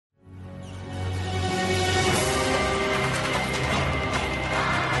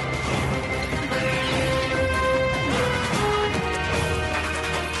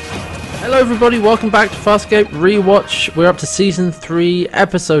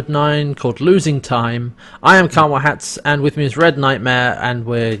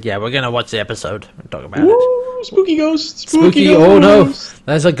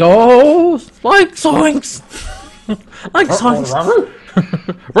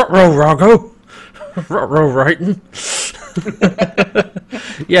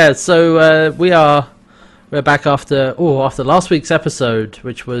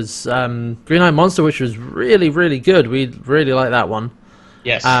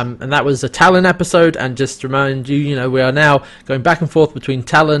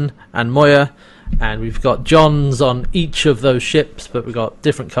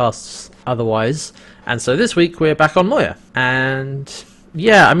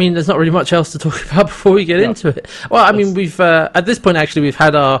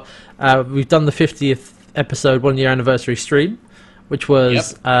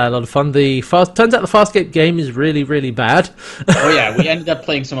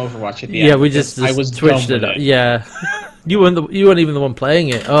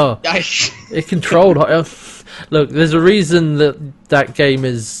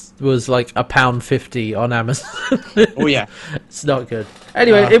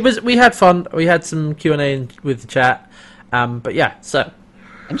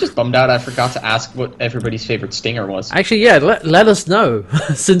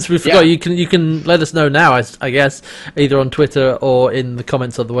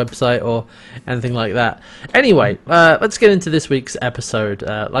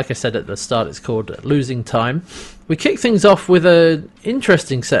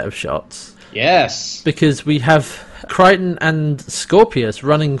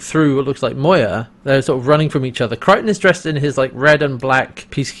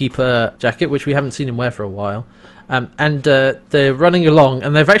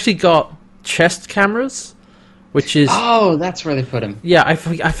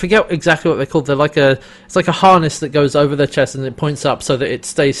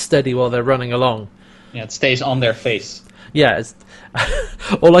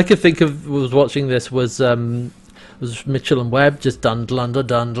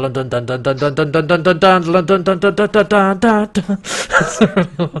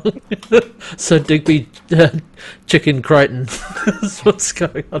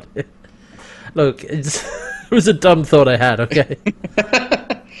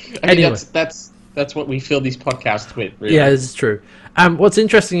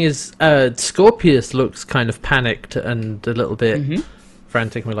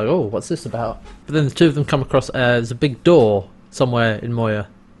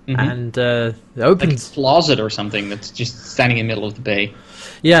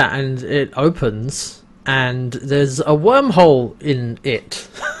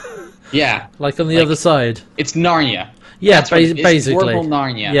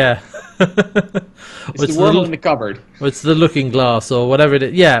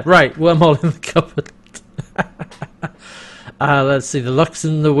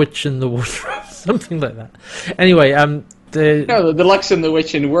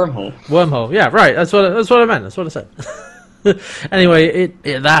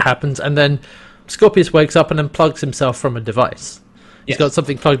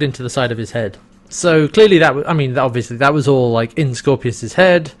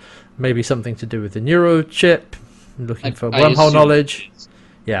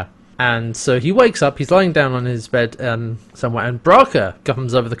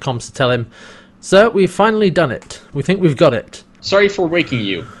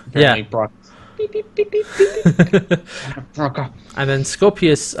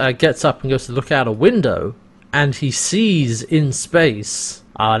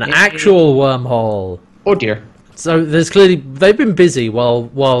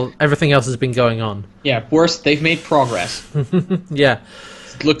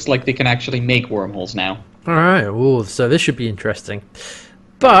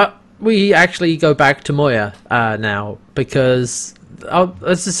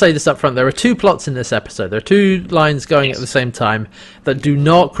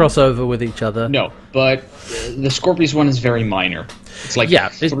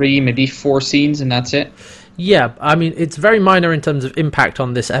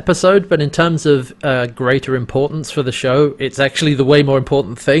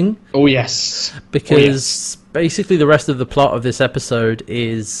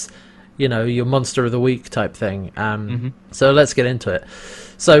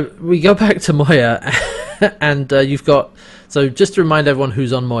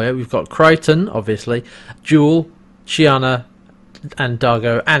and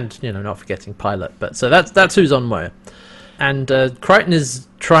Dargo, and not forgetting Pilot. But so that's who's on Moya. And Crichton is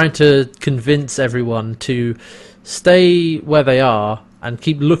trying to convince everyone to stay where they are and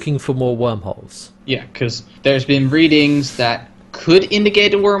keep looking for more wormholes. Yeah, because there's been readings that could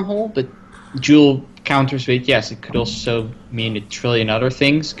indicate a wormhole, but Jool counters with, yes, it could also mean a trillion other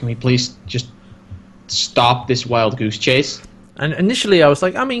things. Can we please just stop this wild goose chase? And initially I was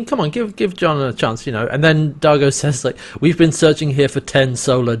like, I mean, come on, give John a chance, And then Dargo says, like, we've been searching here for 10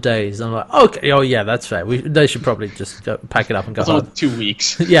 solar days. And I'm like, okay, oh yeah, that's fair. They should probably just pack it up and go home. It's only 2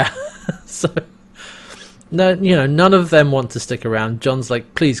 weeks. Yeah. So, no, none of them want to stick around. John's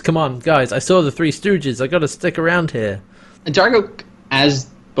like, please, come on, guys, I saw the Three Stooges. I got to stick around here. And Dargo, as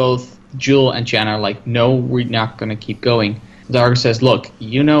both Jool and Jan are like, no, we're not going to keep going. Dargo says, look,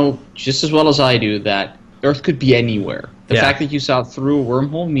 just as well as I do that Earth could be anywhere. The fact that you saw through a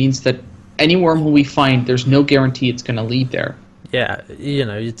wormhole means that any wormhole we find, there's no guarantee it's going to lead there. Yeah,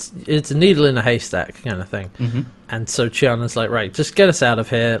 it's a needle in a haystack kind of thing. Mm-hmm. And so Chiana's like, right, just get us out of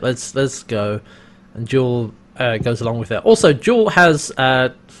here. Let's go. And Jool goes along with it. Also, Jool's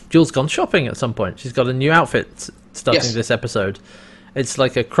gone shopping at some point. She's got a new outfit starting this episode. It's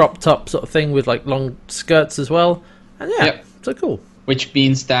like a crop top sort of thing with like long skirts as well. And so cool. Which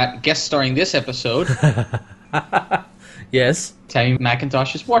means that guest starring this episode, yes, Tammy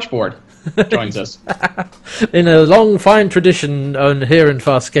McIntosh's washboard joins us. In a long, fine tradition here in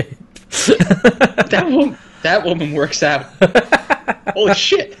Farscape. That woman works out. Holy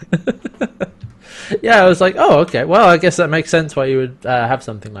shit. Yeah, I was like, oh, okay. Well, I guess that makes sense why you would have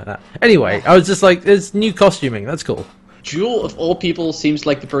something like that. Anyway, I was just like, it's new costuming. That's cool. Jool, of all people, seems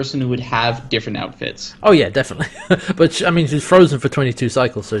like the person who would have different outfits. Oh, yeah, definitely. But, she's frozen for 22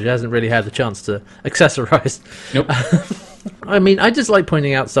 cycles, so she hasn't really had the chance to accessorize. Nope. I just like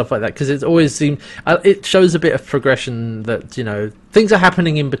pointing out stuff like that, because it's always seemed... it shows a bit of progression that, things are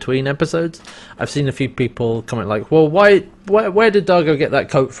happening in between episodes. I've seen a few people comment like, well, where did Dargo get that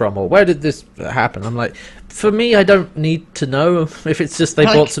coat from? Or where did this happen? I'm like... For me, I don't need to know if it's just they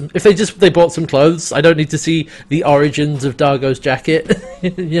bought some clothes. I don't need to see the origins of Dargo's jacket. Or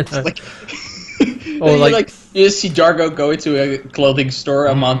you just see Dargo go into a clothing store,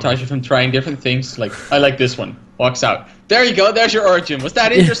 a montage of him trying different things. Like, I like this one. Walks out. There you go. There's your origin. Was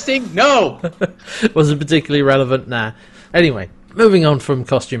that interesting? No. Wasn't particularly relevant. Nah. Anyway. Moving on from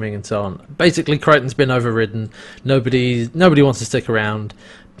costuming and so on. Basically, Crichton's been overridden. Nobody wants to stick around.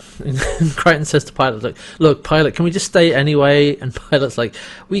 Crichton says to Pilot, look, Pilot, can we just stay anyway? And Pilot's like,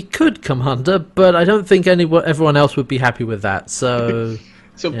 we could, Commander, but I don't think everyone else would be happy with that, so...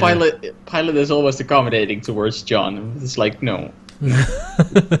 So yeah. Pilot is almost accommodating towards John. It's like, no.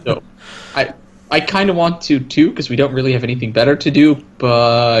 So, I kind of want to, too, because we don't really have anything better to do,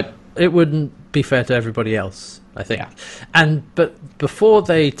 but... It wouldn't be fair to everybody else, I think. Yeah. But before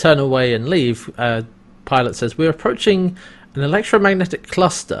they turn away and leave, Pilot says, we're approaching... an electromagnetic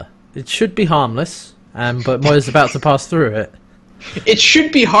cluster. It should be harmless, but Moya's about to pass through it. It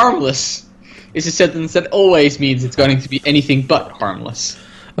should be harmless is a sentence that always means it's going to be anything but harmless.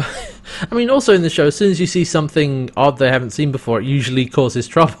 Also in the show, as soon as you see something odd they haven't seen before, it usually causes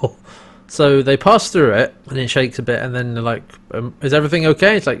trouble. So they pass through it, and it shakes a bit, and then they're like, is everything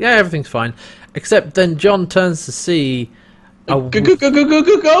okay? It's like, yeah, everything's fine. Except then John turns to see... Ghost?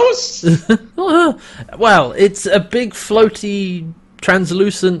 Well, it's a big floaty,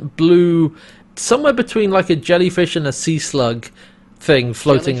 translucent blue, somewhere between like a jellyfish and a sea slug thing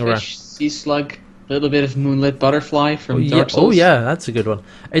floating around. Sea slug, a little bit of moonlit butterfly from Dark Souls. Oh yeah, that's a good one.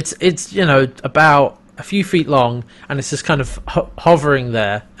 It's about a few feet long, and it's just kind of hovering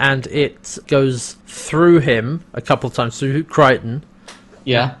there, and it goes through him a couple of times, through Crichton.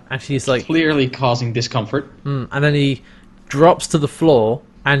 Yeah, and he's like clearly causing discomfort. And then he drops to the floor,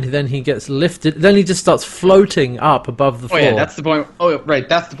 and then he gets lifted. Then he just starts floating up above the floor. Oh yeah, that's the point. Oh right,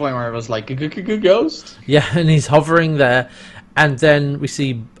 that's the point where I was like, ghost. Yeah, and he's hovering there, and then we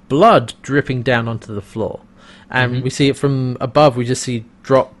see blood dripping down onto the floor, and we see it from above. We just see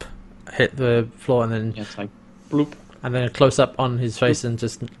drop hit the floor, and then it's like bloop, and then a close up on his face, and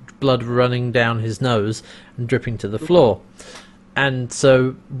just blood running down his nose and dripping to the floor. And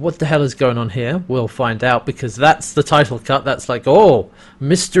so, what the hell is going on here? We'll find out, because that's the title cut. That's like,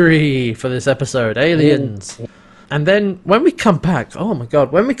 mystery for this episode, aliens. Ooh. And then, when we come back, oh my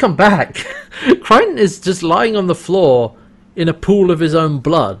god, Crichton is just lying on the floor in a pool of his own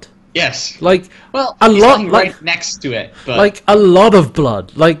blood. Yes. Like, well, a he's lot, right next to it. But like, a lot of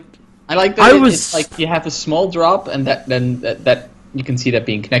blood. Like, I like that it's like you have a small drop, and that you can see that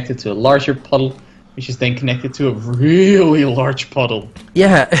being connected to a larger puddle. which is then connected to a really large puddle.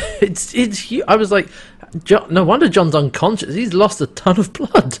 Yeah, it's huge. I was like, no wonder John's unconscious. He's lost a ton of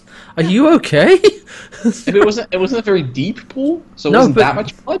blood. Are you okay? It wasn't a very deep pool, so it wasn't that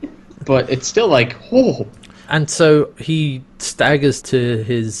much blood. But it's still like, whoa. And so he staggers to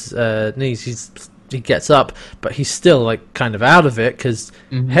his knees. He gets up, but he's still like kind of out of it because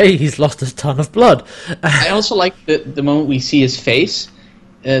hey, he's lost a ton of blood. I also like the moment we see his face.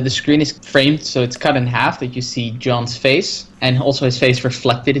 The screen is framed so it's cut in half that you see John's face and also his face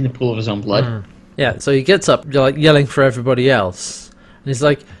reflected in the pool of his own blood. Yeah, so he gets up, like yelling for everybody else, and he's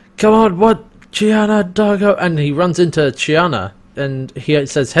like, "Come on, what, Chiana, Dargo?" And he runs into Chiana, and he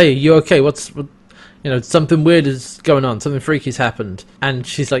says, "Hey, you okay? What, something weird is going on. Something freaky's happened." And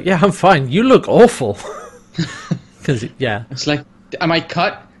she's like, "Yeah, I'm fine. You look awful." Because it's like, am I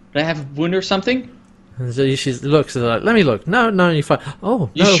cut? Did I have a wound or something? And so she looks and like, "Let me look." No, you're fine. Oh,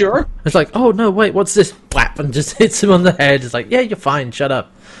 you no. Sure? It's like, "Oh no, wait, what's this?" Whap, and just hits him on the head. It's like, "Yeah, you're fine. Shut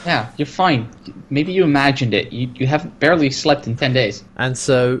up." Yeah, you're fine. Maybe you imagined it. You haven't barely slept in 10 days. And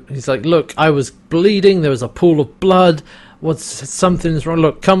so he's like, "Look, I was bleeding. There was a pool of blood. Something's wrong.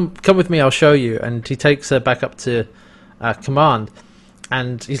 Look, come with me. I'll show you." And he takes her back up to command,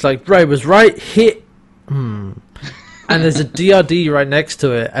 and he's like, "Ray was right here." And there's a DRD right next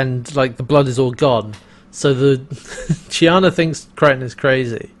to it, and like the blood is all gone. So the Chiana thinks Crichton is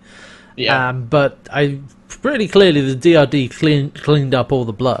crazy. Yeah. But pretty clearly the DRD cleaned up all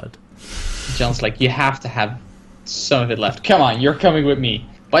the blood. John's like, "You have to have some of it left. Come on, you're coming with me."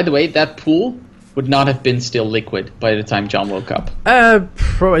 By the way, that pool would not have been still liquid by the time John woke up.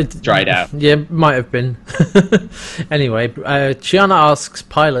 Probably dried out. Yeah, might have been. Anyway, Chiana asks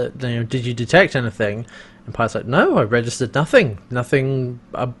Pilot, "Did you detect anything?" And Pilot's like, "No, I registered nothing. Nothing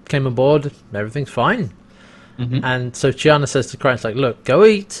came aboard. Everything's fine." And so Chiana says to Crichton, like, "Look, go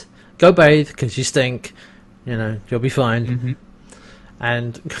eat, go bathe, because you stink. You'll be fine."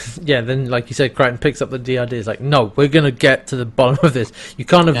 And yeah, then like you said, Crichton picks up the DRD. He's like, "No, we're gonna get to the bottom of this. You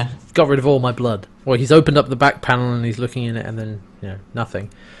can't have got rid of all my blood." Well, he's opened up the back panel and he's looking in it, and then nothing.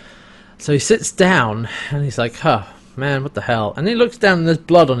 So he sits down and he's like, "Huh, man, what the hell?" And he looks down and there's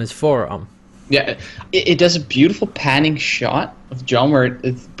blood on his forearm. Yeah, it does a beautiful panning shot of John where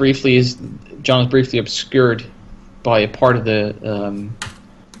John is briefly obscured by a part of the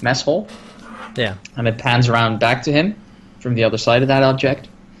mess hole. Yeah. And it pans around back to him from the other side of that object.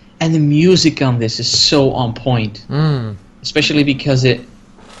 And the music on this is so on point. Especially because it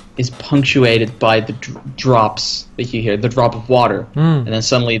is punctuated by the drops that you hear, the drop of water. And then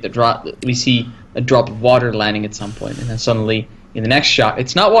suddenly we see a drop of water landing at some point. And then suddenly, in the next shot,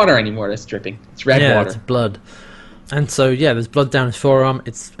 it's not water anymore that's dripping. It's red water. It's blood. And so, there's blood down his forearm.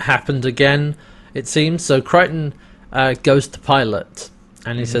 It's happened again, it seems. So Crichton goes to Pilot.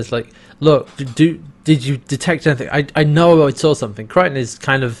 And he says, like, "Look, did you detect anything? I know I saw something." Crichton is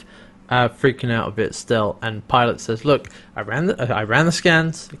kind of freaking out a bit still, and Pilot says, "Look, I ran the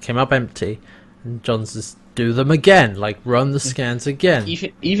scans. It came up empty." And John says, "Do them again. Like, run the scans again."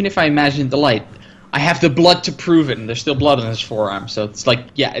 Even if I imagine the light, I have the blood to prove it, and there's still blood on his forearm. So it's like,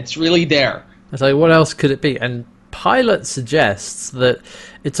 yeah, it's really there. It's like, what else could it be? And Pilot suggests that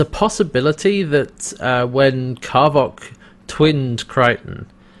it's a possibility that when Karvok twinned Crichton,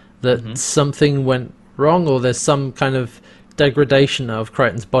 that something went wrong, or there's some kind of degradation of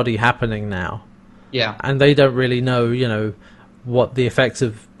Crichton's body happening now. Yeah. And they don't really know, what the effects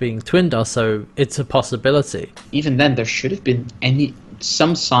of being twinned are, so it's a possibility. Even then, there should have been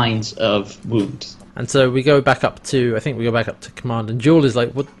some signs of wounds. And so we go back up to Command, and Jewel is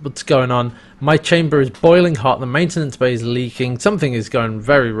like, what's going on? My chamber is boiling hot, the maintenance bay is leaking, something is going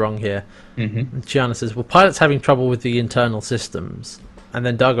very wrong here. And Chiana says, well, Pilot's having trouble with the internal systems. And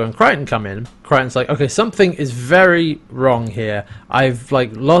then Dargo and Crichton come in. Crichton's like, okay, something is very wrong here. I've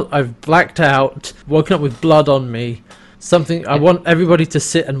blacked out, woken up with blood on me. I want everybody to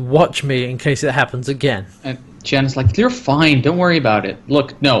sit and watch me in case it happens again. And Chiana's like, you're fine, don't worry about it.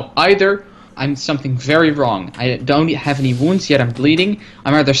 Look, no, either I'm something very wrong. I don't have any wounds yet, I'm bleeding.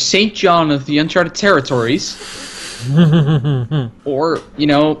 I'm either St. John of the Uncharted Territories, or,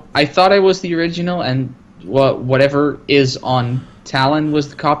 I thought I was the original, and whatever is on Talon was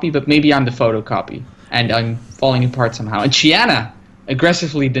the copy, but maybe I'm the photocopy, and I'm falling apart somehow. And Chiana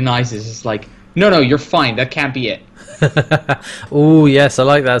aggressively denies this. It's like, no, you're fine, that can't be it. Oh, yes, I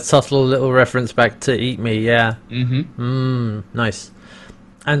like that subtle little reference back to Eat Me, yeah. Nice.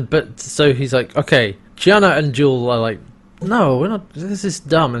 But so he's like, okay, Chiana and Jewel are like, no, we're not, this is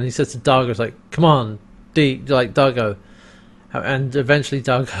dumb. And he says to Dargo, like, come on, Dargo. And eventually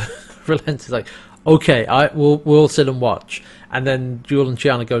Dargo relents, he's like, okay, we'll sit and watch. And then Jewel and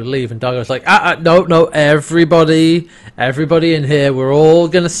Chiana go to leave, and Dargo's like, no, everybody in here, we're all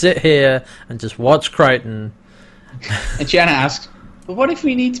gonna sit here and just watch Crichton. And Chiana asks, "But what if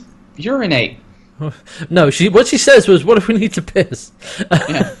we need to urinate?" No, what she says was, "What if we need to piss?"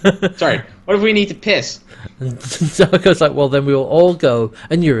 Yeah. Sorry, what if we need to piss? And Dargo's like, "Well, then we will all go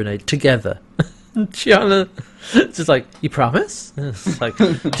and urinate together." And Chiana just like, "You promise?" And it's like,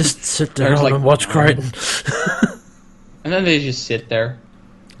 just sit down and watch Crichton. And then they just sit there.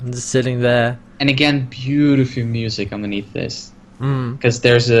 And just sitting there. And again, beautiful music underneath this. Because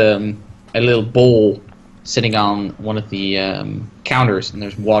there's a little bowl sitting on one of the counters, and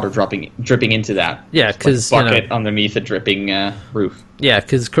there's water dripping into that. Yeah, because like a bucket underneath a dripping roof. Yeah,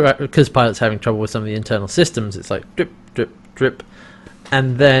 because Pilot's having trouble with some of the internal systems. It's like drip, drip, drip,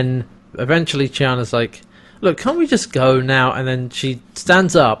 and then eventually Chiana's like, "Look, can't we just go now?" And then she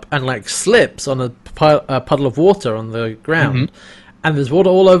stands up and like slips on a puddle of water on the ground, and there's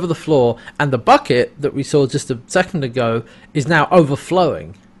water all over the floor, and the bucket that we saw just a second ago is now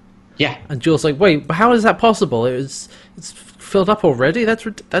overflowing. Yeah. And Jules like, "Wait, but how is that possible? It's filled up already?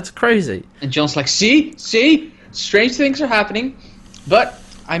 That's crazy." And John's like, see, strange things are happening, but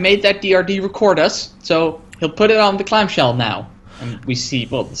I made that DRD record us, so he'll put it on the clamshell now. And we see,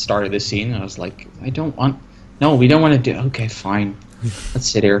 the start of this scene, and I was like, we don't want to do. Okay, fine, let's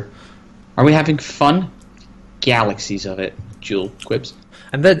sit here. Are we having fun? Galaxies of it, Jewel quips.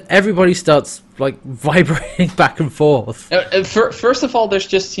 And then everybody starts like vibrating back and forth. First of all, there's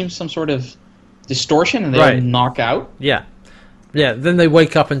just seems some sort of distortion, and they all knock out. Yeah. Then they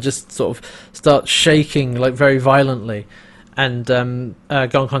wake up and just sort of start shaking like very violently, and go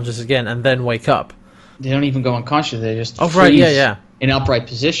unconscious again, and then wake up. They don't even go unconscious; they just freeze in upright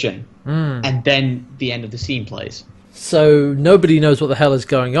position, and then the end of the scene plays. So nobody knows what the hell is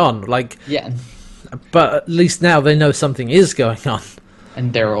going on. But at least now they know something is going on.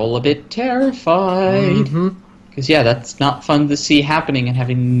 And they're all a bit terrified. Because, that's not fun to see happening and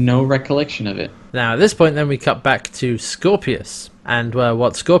having no recollection of it. Now, at this point, then we cut back to Scorpius and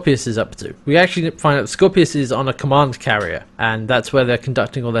what Scorpius is up to. We actually find out that Scorpius is on a command carrier, and that's where they're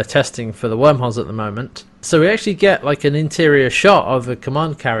conducting all their testing for the wormholes at the moment. So we actually get like an interior shot of a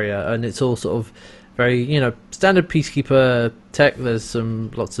command carrier, and it's all sort of very, standard Peacekeeper tech. There's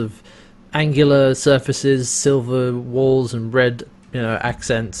lots of angular surfaces, silver walls, and red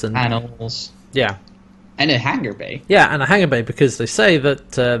accents and panels. Yeah. And a hangar bay. Yeah, and a hangar bay, because they say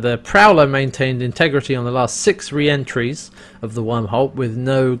that the Prowler maintained integrity on the last 6 re-entries of the wormhole with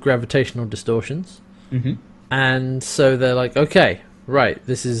no gravitational distortions. And so they're like, okay, right,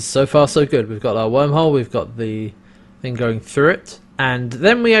 this is so far so good. We've got our wormhole, we've got the thing going through it. And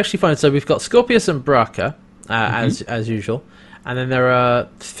then we actually find, so we've got Scorpius and Braka, as usual. And then there are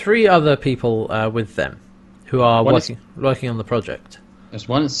 3 other people with them who are working on the project. There's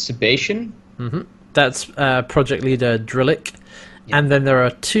one Sebastian. That's project leader Drillick. And then there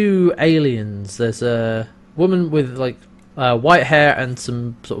are 2 aliens. There's a woman with like white hair and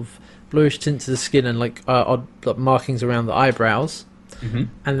some sort of bluish tint to the skin and like odd markings around the eyebrows. And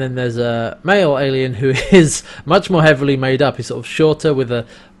then there's a male alien who is much more heavily made up. He's sort of shorter with a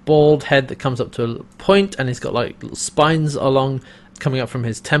bald head that comes up to a point, and he's got like little spines coming up from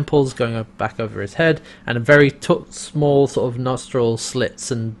his temples, going back over his head, and a very small sort of nostril slits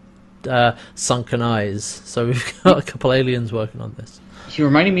and sunken eyes. So we've got a couple aliens working on this. He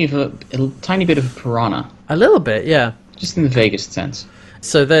reminded me of a tiny bit of a piranha. A little bit, yeah. Just in the vaguest sense.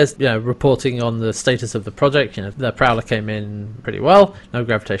 So there's reporting on the status of the project. The Prowler came in pretty well, no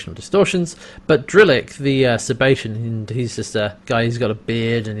gravitational distortions. But Drillick, the Sebastian, he's just a guy. He's got a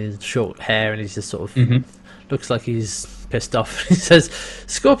beard and his short hair, and he's just sort of looks like he's pissed off. He says,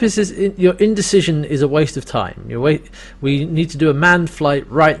 "Scorpius, your indecision is a waste of time. We need to do a manned flight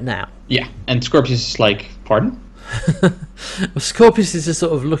right now." Yeah, and Scorpius is like, "Pardon?" Well, Scorpius is just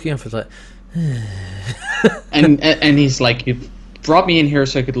sort of looking up and like, and he's like, "You brought me in here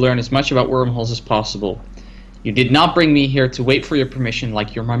so I could learn as much about wormholes as possible. You did not bring me here to wait for your permission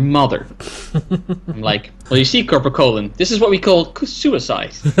like you're my mother." I'm like, well, you see, Corporal Colin, this is what we call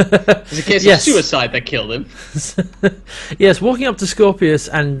suicide. It's a case of suicide that killed him. Yes, walking up to Scorpius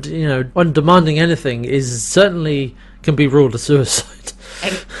and, when demanding anything certainly can be ruled a suicide.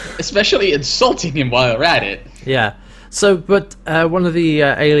 And especially insulting him while you're at it. Yeah. So, but one of the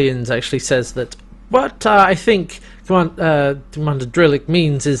aliens actually says that what I think Commander Drillick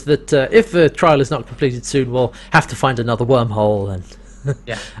means is that if the trial is not completed soon, we'll have to find another wormhole. And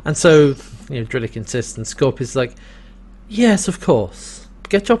and so Drillick insists, and Scorpius is like, yes, of course.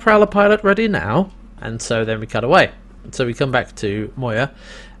 Get your Prowler pilot ready now. And so then we cut away. So we come back to Moya,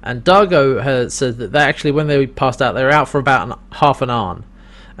 And Dargo has said that they actually, when they passed out, they were out for about half an hour.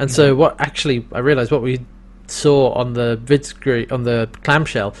 And so what actually, I realised what we saw on the vid screen, on the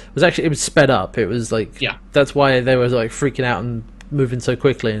clamshell, was actually, it was sped up. It was like, that's why they were like freaking out and moving so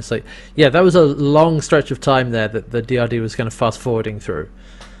quickly. And it's like, yeah, that was a long stretch of time there that the DRD was kind of fast forwarding through.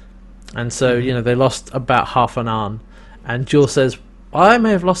 And so, you know, they lost about half an hour. And Jules says, I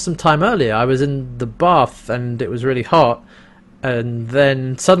may have lost some time earlier. I was in the bath and it was really hot. And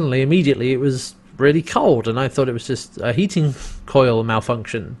then suddenly, immediately, it was really cold. And I thought it was just a heating coil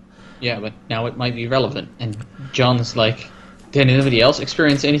malfunction. Yeah, but now it might be relevant. And John's like, did anybody else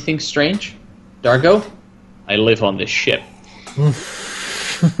experience anything strange? Dargo, I live on this ship.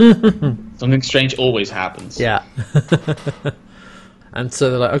 Something strange always happens. Yeah. And so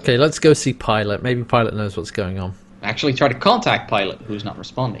they're like, okay, let's go see Pilot. Maybe Pilot knows what's going on. Actually try to contact Pilot, who's not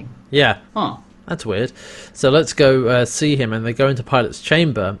responding. Yeah. Huh. That's weird. So let's go see him, and they go into Pilot's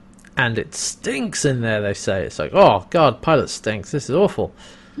chamber, and it stinks in there, they say. It's like, oh, God, Pilot stinks. This is awful.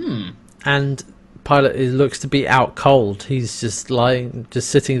 And Pilot looks to be out cold. He's just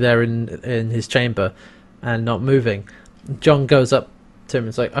sitting there in his chamber and not moving. John goes up to him and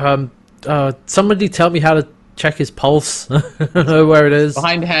is like, somebody tell me how to check his pulse. I don't know where it is.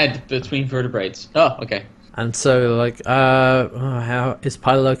 Behind the head, between vertebrates. Oh, okay. And so, like, how is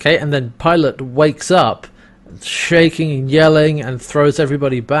Pilot okay? And then Pilot wakes up, shaking and yelling, and throws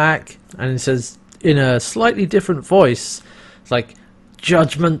everybody back. And he says, in a slightly different voice, it's like,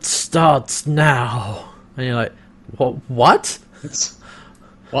 judgment starts now. And you're like, what?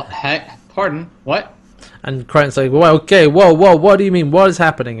 What? Heck? Pardon? What? And Crichton's like, well, okay, whoa, what do you mean? What is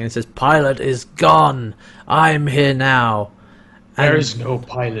happening? And he says, Pilot is gone. I'm here now. There is no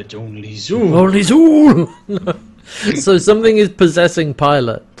Pilot, only Zool. Only Zool! So something is possessing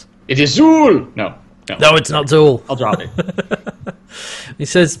Pilot. It is Zool! No, it's not Zool. I'll drop it. He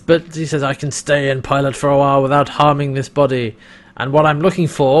says, I can stay in Pilot for a while without harming this body. And what I'm looking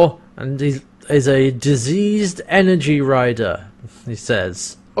for is a diseased energy rider, he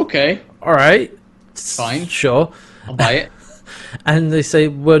says. Okay. All right. Fine. Sure. I'll buy it. And they say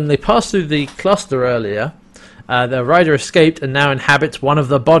when they passed through the cluster earlier, the rider escaped and now inhabits one of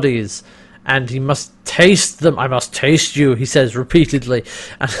the bodies. And he must taste them. I must taste you, he says repeatedly.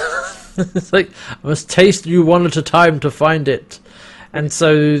 And it's like, I must taste you one at a time to find it. And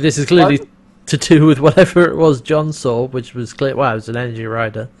so this is clearly to do with whatever it was John saw, which was clear. Wow, it was an energy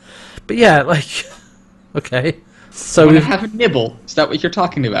rider. But yeah, like, okay. So we have a nibble. Is that what you're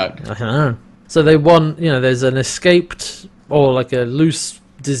talking about? I don't know. So they want, there's an escaped or like a loose,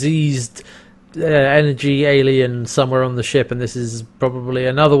 diseased energy alien somewhere on the ship, and this is probably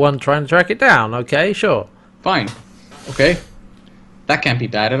another one trying to track it down. Okay, sure. Fine. Okay. That can't be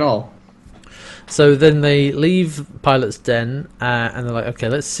bad at all. So then they leave Pilot's den, and they're like, okay,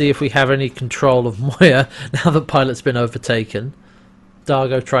 let's see if we have any control of Moya now that Pilot's been overtaken.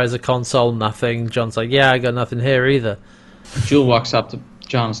 Dargo tries a console, nothing. John's like, yeah, I got nothing here either. Jewel walks up to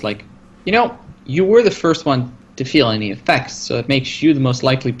John's like, you were the first one to feel any effects, so it makes you the most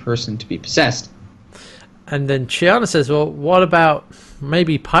likely person to be possessed. And then Chiana says, well, what about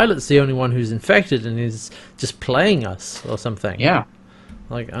maybe Pilot's the only one who's infected and is just playing us or something? Yeah.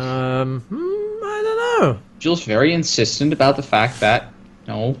 Like, I don't know. Jill's very insistent about the fact that,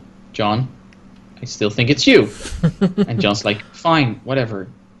 no, John, I still think it's you. And John's like, fine, whatever.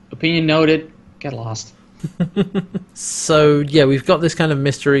 Opinion noted, get lost. So, yeah, we've got this kind of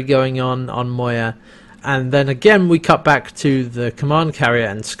mystery going on Moya. And then again, we cut back to the command carrier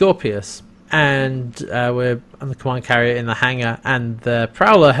and Scorpius. And we're on the command carrier in the hangar, and the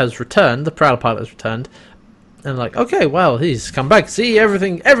Prowler has returned. The Prowler pilot has returned. And like, okay, well, he's come back. See,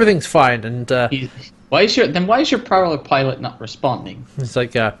 everything's fine. And why is your Prowler pilot not responding? It's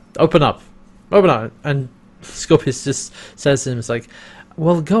like, open up. And Scorpius just says to him, it's like,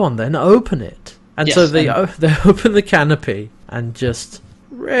 well, go on then, open it. And yes, so they open the canopy and just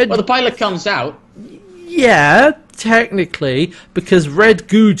red. Well, the pilot comes out. Yeah, technically, because red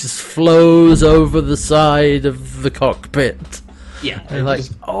goo just flows over the side of the cockpit. Yeah, and like,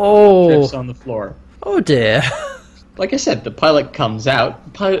 drips on the floor. Oh dear. Like I said, the pilot comes out,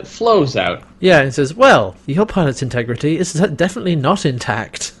 the pilot flows out. Yeah, and says, well, your pilot's integrity is definitely not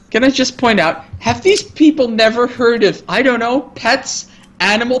intact. Can I just point out, have these people never heard of, I don't know, pets,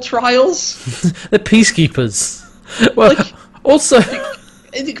 animal trials? They're peacekeepers. Well, like, also...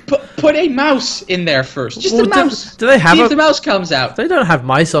 Put a mouse in there first. Just a mouse. Do they have See if the mouse comes out. They don't have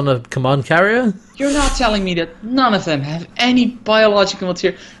mice on a command carrier. You're not telling me that none of them have any biological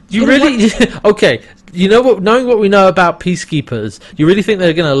material. You really... Okay, you know what? Knowing what we know about peacekeepers, you really think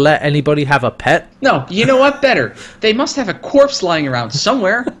they're going to let anybody have a pet? No, you know what? Better. They must have a corpse lying around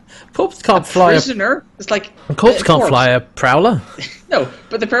somewhere. Corpse can't fly Prisoner? It's like... A corpse can't fly a prowler. No,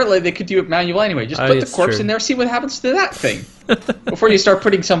 but apparently they could do it manual anyway. Just put the corpse in there, see what happens to that thing. Before you start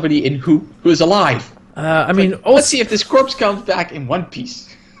putting somebody in who is alive. I mean... Like, let's see if this corpse comes back in one piece.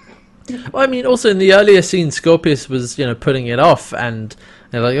 Well, I mean, also in the earlier scene, Scorpius was, putting it off, and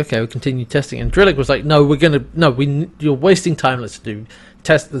they're like, okay, we'll continue testing. And Drillick was like, no, you're wasting time. Let's do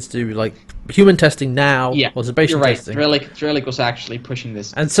like human testing now. Yeah, observation you're right. testing. Drillick was actually pushing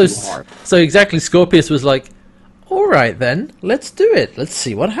this and too hard. So exactly, Scorpius was like, all right then, let's do it. Let's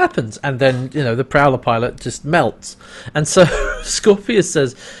see what happens. And then the Prowler pilot just melts, and so Scorpius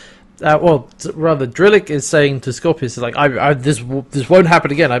says. Drillick is saying to Scorpius, like, this won't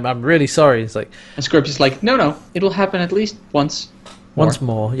happen again. I'm really sorry. It's like, and Scorpius is like, no, it'll happen at least once. Once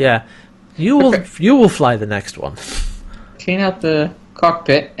more, yeah. You will fly the next one. Clean out the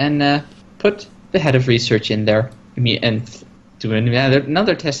cockpit and put the head of research in there, and do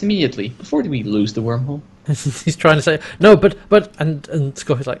another test immediately before we lose the wormhole. He's trying to say no, but and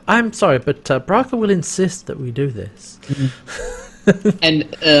Scorpius is like, I'm sorry, but Braca will insist that we do this. Mm-hmm.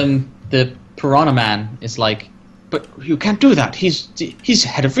 And the Piranha Man is like, but you can't do that. He's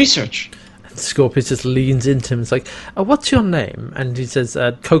head of research. And Scorpius just leans into him. It's like, what's your name? And he says,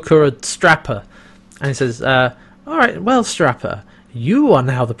 Kokura Strapper. And he says, all right, well, Strapper, you are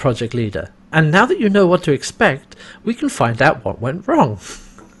now the project leader. And now that you know what to expect, we can find out what went wrong.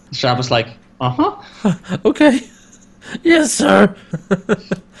 Strapper's like, uh-huh. Okay. Yes, sir.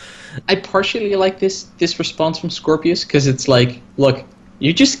 I partially like this response from Scorpius, because it's like, look,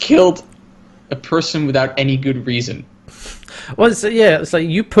 you just killed a person without any good reason. Well, it's like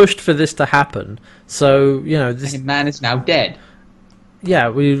you pushed for this to happen, so, this... And the man is now dead. Yeah,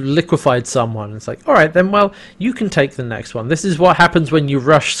 we liquefied someone. It's like, all right, then, well, you can take the next one. This is what happens when you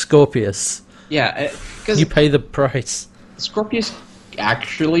rush Scorpius. Yeah, because... You pay the price. Scorpius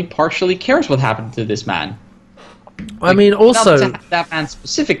actually partially cares what happened to this man. I mean, also... Not that man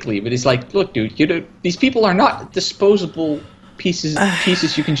specifically, but it's like, look, dude, these people are not disposable pieces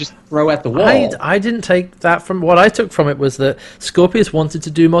you can just throw at the wall. I didn't take that from... What I took from it was that Scorpius wanted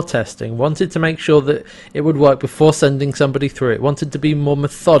to do more testing, wanted to make sure that it would work before sending somebody through it, wanted to be more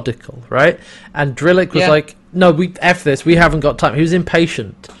methodical, right? And Drillick was like, no, F this, we haven't got time. He was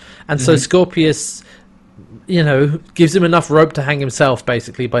impatient. And so Scorpius... gives him enough rope to hang himself,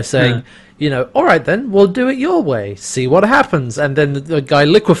 basically, by saying, all right then, we'll do it your way. See what happens. And then the guy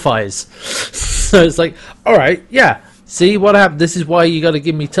liquefies. So it's like, all right, yeah, see what happened. This is why you got to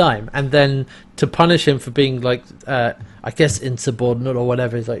give me time. And then to punish him for being, like, I guess insubordinate or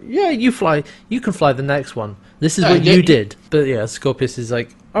whatever, he's like, yeah, you can fly the next one. This is what you did. But yeah, Scorpius is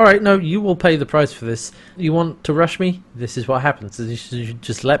like, all right, no, you will pay the price for this. You want to rush me? This is what happens. You should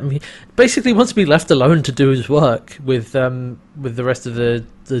just let me... Basically wants to be left alone to do his work with the rest of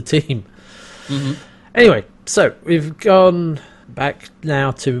the team. Mm-hmm. Anyway, so we've gone back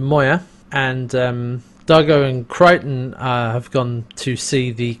now to Moya, and Dargo and Crichton have gone to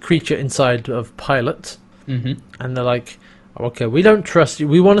see the creature inside of Pilot. Mm-hmm. And they're like, okay, we don't trust you.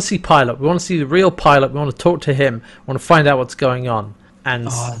 We want to see Pilot. We want to see the real Pilot. We want to talk to him. We want to find out what's going on.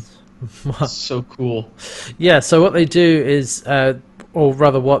 And so cool. Yeah, so what they do is, or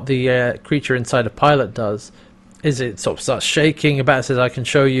rather what the creature inside a Pilot does, is it sort of starts shaking. About says, I can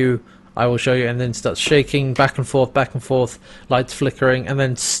show you, I will show you, and then starts shaking back and forth, lights flickering, and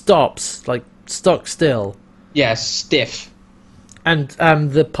then stops, like stuck still. Yeah, stiff. And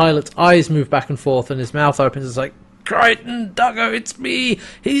the Pilot's eyes move back and forth, and his mouth opens. It's like, Crichton, Duggo, it's me.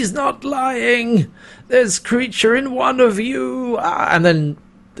 He's not lying. There's creature in one of you. And then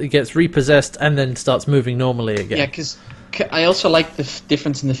it gets repossessed and then starts moving normally again. Yeah, because I also like the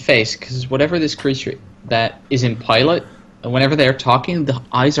difference in the face, because whatever this creature that is in Pilot, whenever they're talking, the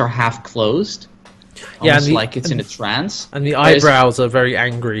eyes are half closed. Almost like it's in a trance. And the eyebrows are very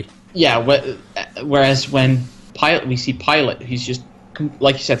angry. Yeah, whereas when we see Pilot, he's just,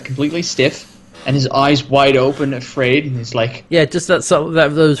 like you said, completely stiff. And his eyes wide open, afraid, and he's like... Yeah, just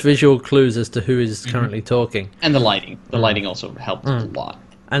those visual clues as to who is currently talking. And the lighting. The lighting also helped a lot.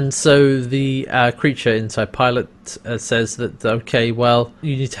 And so the creature inside Pilot says that, okay, well,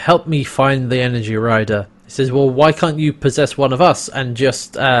 you need to help me find the Energy Rider. He says, well, why can't you possess one of us and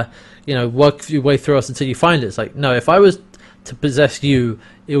just, work your way through us until you find it? It's like, no, if I was to possess you,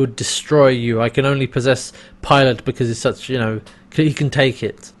 it would destroy you. I can only possess Pilot because he's such, he can take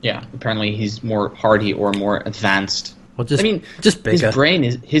it. Yeah, apparently he's more hardy or more advanced. Or just bigger. His brain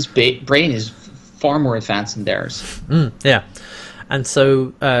is far more advanced than theirs. Yeah. And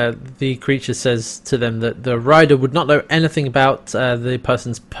so the creature says to them that the rider would not know anything about the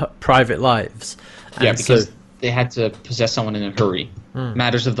person's private lives. And Yeah, because they had to possess someone in a hurry.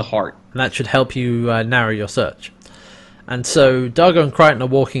 Matters of the heart. And that should help you narrow your search. And so Dargo and Crichton are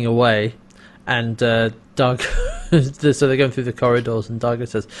walking away, and Dargo... so they're going through the corridors, and Dargo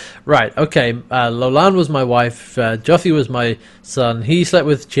says, right, okay, Lolan was my wife, Jothi was my son, he slept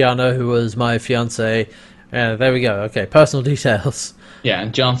with Chiana, who was my fiancée. There we go, okay, personal details. Yeah,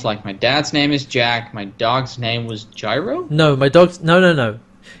 and John's like, my dad's name is Jack, my dog's name was Gyro? No, my dog's... No.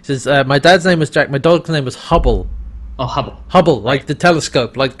 He says, my dad's name was Jack, my dog's name was Hubble. Oh, Hubble. Hubble, like the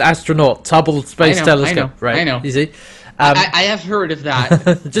telescope, like the astronaut, Hubble Space Telescope, right? I know. You see? I have heard of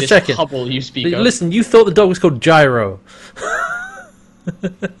that. Just checking. Hubble you speak of. Listen, you thought the dog was called Gyro.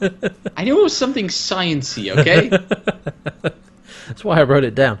 I knew it was something sciencey, okay? That's why I wrote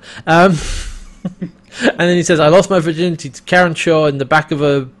it down. And then he says, I lost my virginity to Karen Shaw in the back of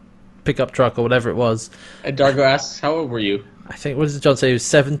a pickup truck or whatever it was. And Dargo asks, how old were you? I think, what does John say? He was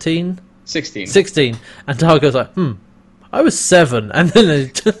 17? 16. 16. And Dargo's like, I was 7. And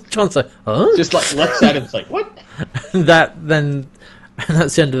then John's like, huh? Just like looks at him, it's like, what? And that's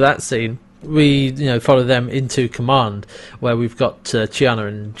the end of that scene. We, follow them into command, where we've got Chiana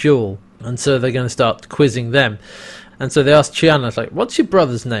and Jewel, and so they're going to start quizzing them. And so they ask Chiana, it's like, "What's your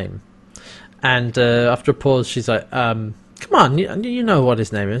brother's name?" And after a pause, she's like, "Come on, you know what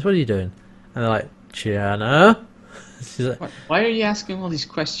his name is. What are you doing?" And they're like, "Chiana." She's like, "Why are you asking all these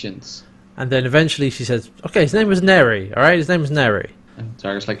questions?" And then eventually she says, "Okay, his name was Neri. All right, his name was Neri." And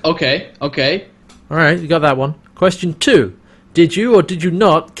Dargo's like, "Okay." All right, you got that one. Question 2. Did you or did you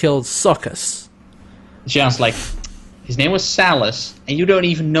not kill Sockus? John's like, his name was Salus, and you don't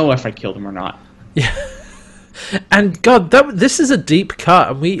even know if I killed him or not. Yeah. And God, this is a deep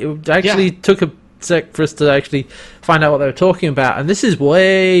cut, and it actually took a sec for us to actually find out what they were talking about. And this is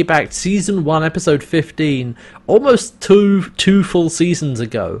way back, season 1, episode 15, almost two full seasons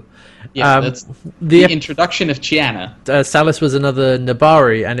ago. Yeah, that's the introduction of Chiana. Salus was another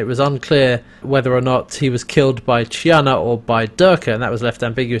Nabari, and it was unclear whether or not he was killed by Chiana or by Durka, and that was left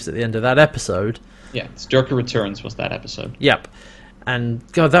ambiguous at the end of that episode. Yeah, it's Durka Returns was that episode. Yep. And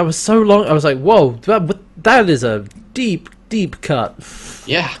God, that was so long. I was like, whoa, that is a deep, deep cut.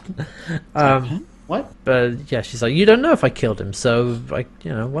 Yeah. What? But yeah, she's like, you don't know if I killed him, so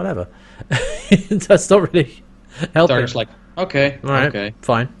whatever. That's not really helping. Dargo's like, okay, all right, okay,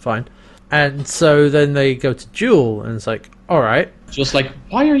 fine. And so then they go to Jewel, and it's like, all right. Just like,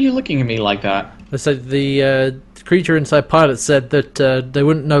 why are you looking at me like that? So the creature inside Pilot said that they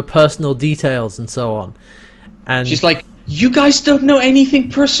wouldn't know personal details and so on. And she's like, you guys don't know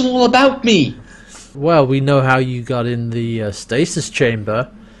anything personal about me. Well, we know how you got in the stasis chamber.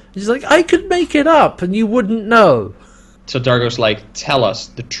 She's like, I could make it up, and you wouldn't know. So Dargo's like, tell us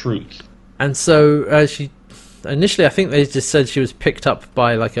the truth. And so she... Initially, I think they just said she was picked up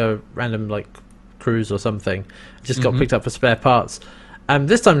by like a random cruise or something. Just got picked up for spare parts. And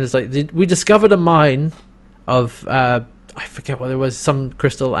this time it's like we discovered a mine of I forget what it was, some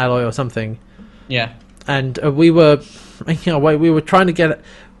crystal alloy or something. Yeah. And we were making our way. We were trying to get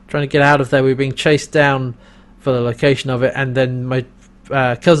out of there. We were being chased down for the location of it, and then my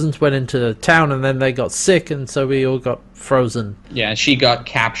cousins went into the town, and then they got sick, and so we all got frozen. Yeah, and she got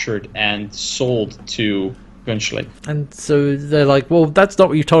captured and sold to Gunschlick. And so they're like, well, that's not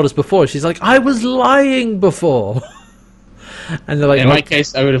what you told us before. She's like, I was lying before. And they're like, in my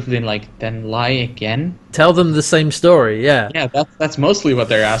case, I would have been like, then lie again? Tell them the same story, yeah. Yeah, that's mostly what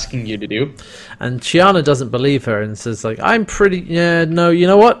they're asking you to do. And Chiana doesn't believe her and says, like, no, you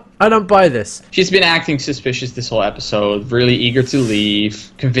know what? I don't buy this. She's been acting suspicious this whole episode, really eager to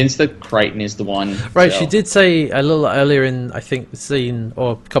leave, convinced that Crichton is the one. Right, so. She did say a little earlier in, I think, the scene,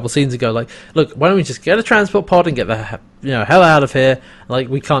 or a couple scenes ago, like, look, why don't we just get a transport pod and get the hell out of here? Like,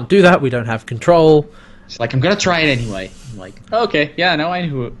 we can't do that, we don't have control. She's like, I'm going to try it anyway. I'm like, okay, yeah, no, I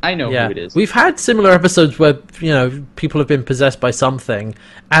know who it is. We've had similar episodes where, people have been possessed by something,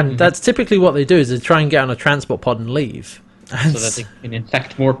 and that's typically what they do, is they try and get on a transport pod and leave. So that they can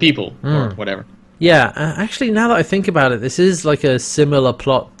infect more people, or whatever. Yeah, actually, now that I think about it, this is like a similar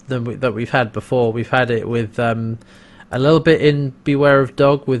plot that we've had before. We've had it with a little bit in Beware of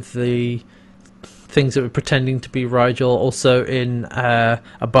Dog with the things that were pretending to be Rigel, also in A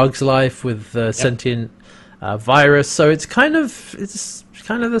Bug's Life with the sentient virus. So it's kind of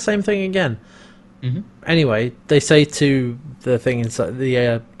the same thing again. Mm-hmm. Anyway, they say to the thing inside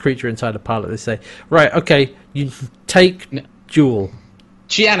the creature inside the pilot, they say, right, okay, you take Jewel.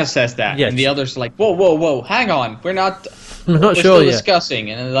 Gianna says that, Yes. and the others are like, whoa, hang on, we're I'm not we're sure still yet. discussing,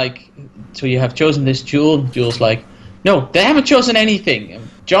 and like, so you have chosen this Jewel. And Jewel's like, no, they haven't chosen anything. And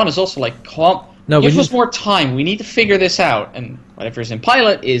John is also like, calm. No, give we us more time. We need to figure this out. And whatever's in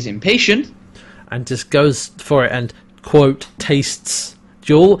Pilot is impatient. And just goes for it and, quote, tastes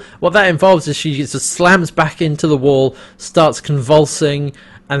Jewel. What that involves is she just slams back into the wall, starts convulsing,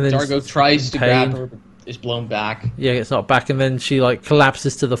 and then Dargo tries to pain. grab her, but is blown back. Yeah, it's not back, and then she like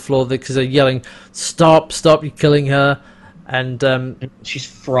collapses to the floor because they're yelling, "Stop! Stop! You're killing her!" And She's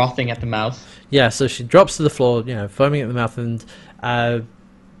frothing at the mouth. yeah, so she drops to the floor, foaming at the mouth, and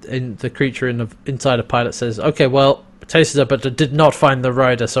in the creature inside a Pilot says, "Okay, well, tasted her, but did not find the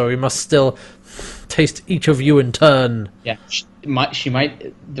rider, so we must still taste each of you in turn." Yeah,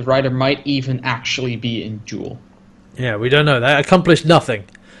 the rider might even actually be in Jewel. Yeah, we don't know. That accomplished nothing,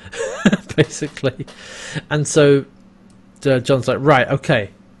 basically. And so John's like, right, okay,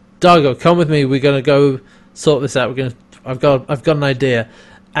 Dargo, come with me. We're gonna go sort this out. I've got an idea.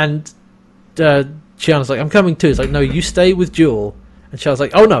 And Chiana's like, I'm coming too. It's like, no, you stay with Jewel. And Chiana's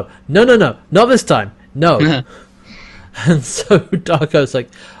like, oh no, not this time, no. And so Dargo's like,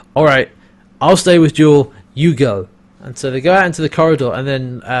 all right, I'll stay with Jewel. You go. And so they go out into the corridor, and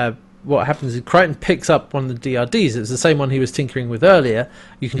then what happens is Crichton picks up one of the DRDs. It's the same one he was tinkering with earlier.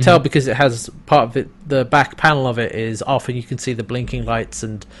 You can tell because it has part of it, the back panel of it is off, and you can see the blinking lights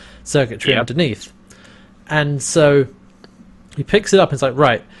and circuitry underneath. And so he picks it up and it's like,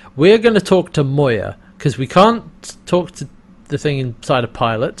 right, we're going to talk to Moya, because we can't talk to the thing inside a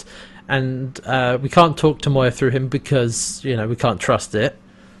Pilot, and we can't talk to Moya through him because, we can't trust it.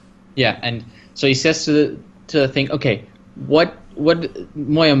 Yeah, and so he says to the thing, okay, what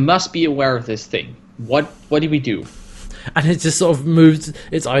Moya must be aware of this thing. What do we do? And it just sort of moves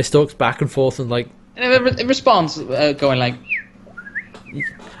its eye stalks back and forth and like... And it responds going like...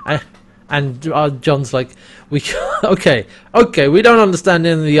 And John's like, okay, we don't understand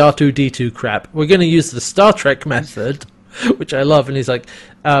any of the R2-D2 crap. We're going to use the Star Trek method, which I love. And he's like,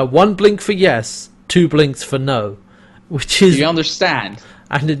 1 blink for yes, 2 blinks for no. Which is... Do you understand?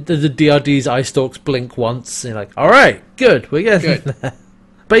 And the DRD's eye stalks blink once. And you're like, all right, good, we're getting there.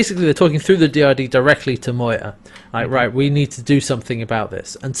 Basically, they're talking through the DRD directly to Moya. Like, right, we need to do something about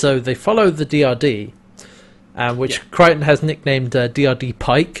this. And so they follow the DRD, which Crichton has nicknamed DRD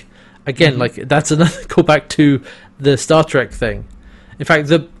Pike. Again, like, that's another callback to the Star Trek thing. In fact,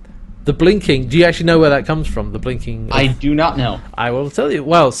 the blinking, do you actually know where that comes from? The blinking... I do not know. I will tell you.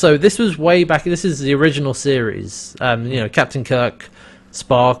 Well, so this was way back... This is the original series. Captain Kirk...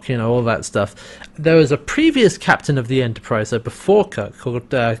 Spock, all that stuff. There was a previous captain of the Enterprise, so before Kirk, called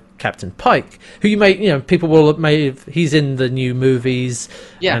Captain Pike, who he's in the new movies,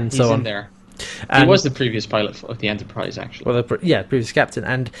 and he's so on. In there. He was the previous pilot of the Enterprise, actually. Well, previous captain,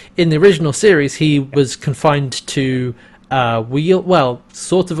 and in the original series, he was confined to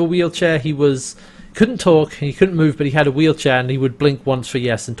sort of a wheelchair. He couldn't talk, he couldn't move, but he had a wheelchair, and he would blink once for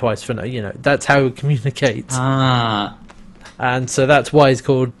yes and twice for no. That's how he communicates. And so that's why he's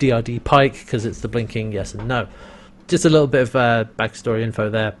called DRD Pike, because it's the blinking yes and no. Just a little bit of backstory info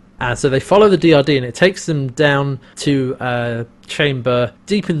there. So they follow the DRD, and it takes them down to a chamber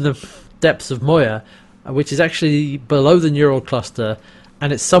deep in the depths of Moya, which is actually below the neural cluster,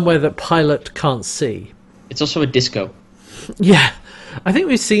 and it's somewhere that Pilot can't see. It's also a disco. Yeah. I think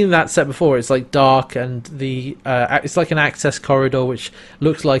we've seen that set before. It's like dark, and it's like an access corridor, which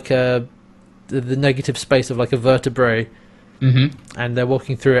looks like the negative space of like a vertebrae. Mm-hmm. And they're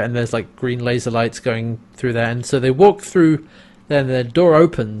walking through it, and there's like green laser lights going through there, and so they walk through, then the door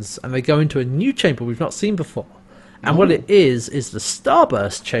opens and they go into a new chamber we've not seen before, and what it is the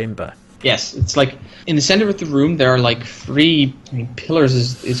Starburst chamber. Yes, it's like in the center of the room there are like 3 pillars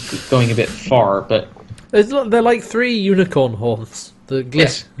is going a bit far, but they're like 3 unicorn horns.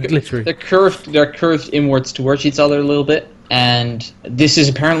 Glittery. They're curved inwards towards each other a little bit. And this is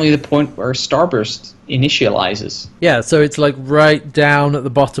apparently the point where Starburst initializes. Yeah, so it's like right down at the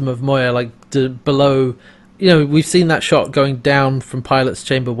bottom of Moya, like below. We've seen that shot going down from Pilot's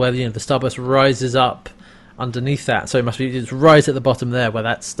chamber where the Starburst rises up underneath that. So it's right at the bottom there where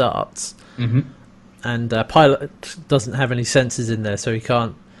that starts. Mm-hmm. And Pilot doesn't have any senses in there, so he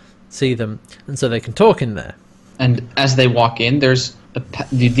can't see them, and so they can talk in there. And as they walk in, the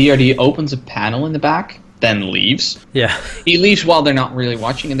DRD opens a panel in the back. Then leaves. Yeah. He leaves while they're not really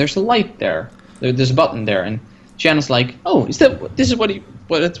watching, and there's a light there. There's a button there, and Gianna's like, "Oh, this is what it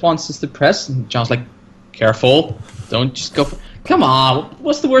wants us to press?" And John's like, "Careful, don't just go. Come on,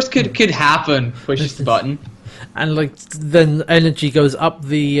 what's the worst could happen?" Pushes the button. and like then energy goes up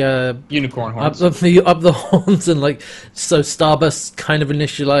the Unicorn horns. up the horns, and like so Starburst kind of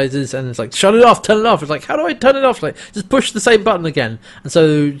initializes, and it's like turn it off. It's like, how do I turn it off? Like, just push the same button again, and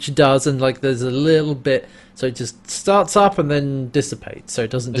so she does, and like there's a little bit, so it just starts up and then dissipates, so it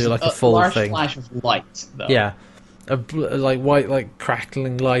doesn't do like a full large thing. Flash of light, though. Yeah, like white, like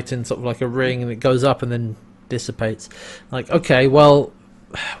crackling light in sort of like a ring, and it goes up and then dissipates. Like, okay, well,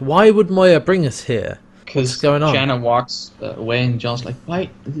 why would Moya bring us here? Because going on? Jana walks away, and John's like, "Why?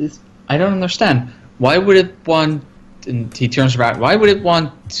 I don't understand. Why would it want?" And he turns around. Why would it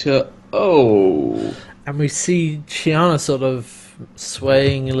want to? Oh. And we see Chiana sort of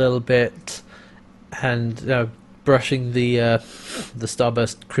swaying a little bit, and brushing the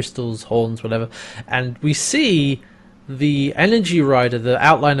Starburst crystals, horns, whatever. And we see the Energy Rider, the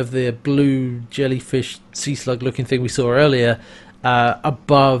outline of the blue jellyfish sea slug looking thing we saw earlier,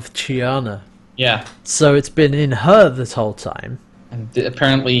 above Chiana. Yeah. So it's been in her this whole time. And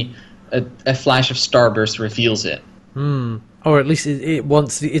apparently, a flash of Starburst reveals it. Or at least it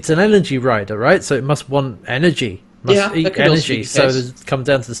wants. It's an Energy Rider, right? So it must want energy. Must eat that could also be energy. the So case. it comes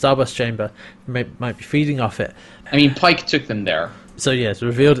down to the Starburst chamber. Might be feeding off it. I mean, Pike took them there. So yes, it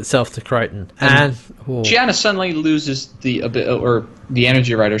revealed itself to Crichton, and Gianna suddenly loses the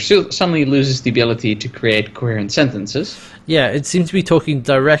Energy Rider suddenly loses the ability to create coherent sentences. yeah, it seems to be talking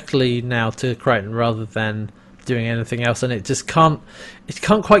directly now to Crichton rather than doing anything else, and it just can't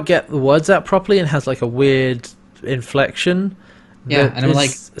quite get the words out properly, and has like a weird inflection. Yeah, that and I'm is like,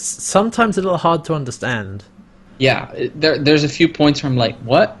 sometimes a little hard to understand. yeah, there's a few points where I'm like,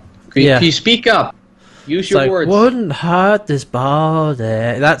 what? Can you speak up? Use It's your like, words. wouldn't hurt this body,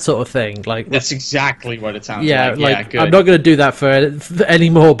 that sort of thing. Like, That's exactly what it sounds yeah, like. like Yeah, good. I'm not going to do that for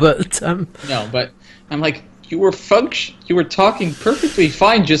anymore, but No, but I'm like, you were talking perfectly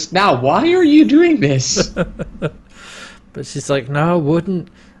fine just now. Why are you doing this? but she's like, no, wouldn't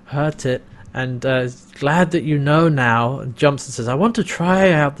hurt it, and glad that you know now. And jumps and says, I want to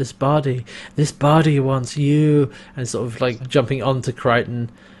try out this body. This body wants you, and sort of like jumping onto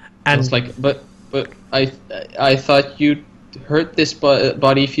Crichton, and It's like, but I thought you'd hurt this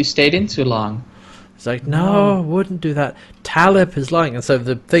body if you stayed in too long. it's like, no, I wouldn't do that. Talib is lying, and so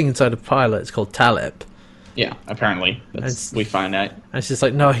the thing inside the pilot is called Talib. Yeah, apparently. We find out. And she's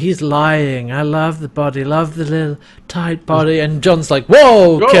like, no, he's lying. I love the body, love the little tight body. And John's like,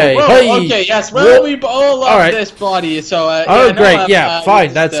 whoa, okay, Whoa, hey, okay, yes. Well, we all love All right. this body, so. Great, yeah,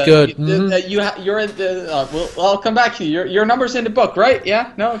 fine, that's good. You're in the. I'll come back to you. Your number's in the book, right?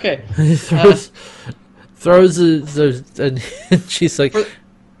 Yeah. No. Okay. He throws and she's like,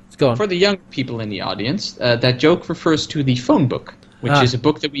 go on. For the young people in the audience, that joke refers to the phone book, which is a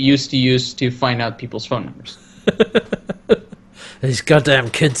book that we used to use to find out people's phone numbers. These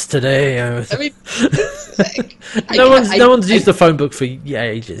goddamn kids today. I mean, no one's used the phone book for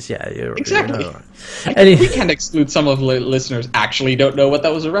ages. Yeah, you're exactly. You know. We can't exclude some of the listeners actually don't know what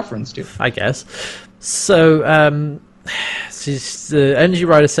that was a reference to. I guess. So, the Energy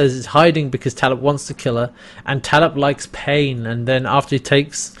Rider says it's hiding because Talib wants to kill her, and Talib likes pain, and then after he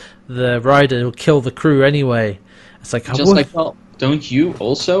takes the rider, he'll kill the crew anyway. It's like, Just like, well, don't you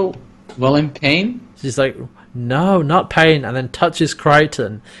also well in pain? She's like, no, not pain, and then touches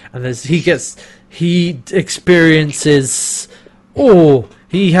Crichton, and he experiences,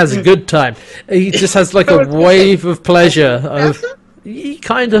 he has a good time. He just has like a wave of pleasure. He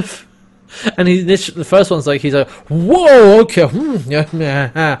kind of, and the first one's like, he's like, whoa, okay, and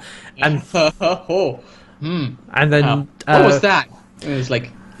and then what was that? It was like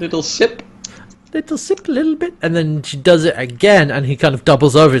little sip, little bit, and then she does it again, and he kind of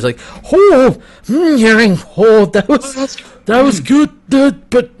doubles over. He's like, that was good,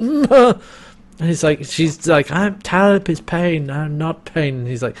 but and he's like, she's like, I'm Talib is pain, I'm not pain. And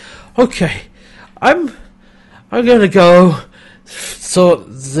he's like, okay, I'm gonna go sort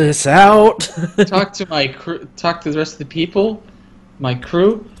this out. talk to my crew, talk to the rest of the people, my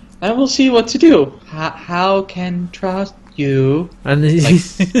crew, and we'll see what to do. How can trust you? And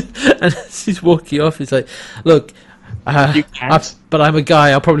he's and as he's walking off, he's like, look, You can't. but I'm a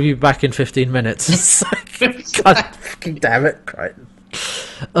guy, I'll probably be back in 15 minutes. It's like, God fucking damn it, Crichton.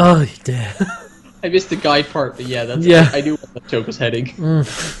 Oh, dear. I missed the guy part, but yeah, I knew where the joke was heading.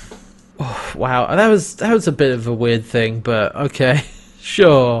 Wow, that was a bit of a weird thing, but okay,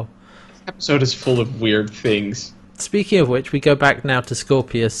 sure. This episode is full of weird things. Speaking of which, we go back now to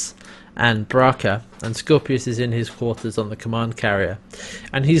Scorpius and Braca, and Scorpius is in his quarters on the command carrier,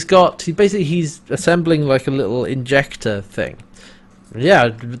 and he's assembling like a little injector thing, Yeah,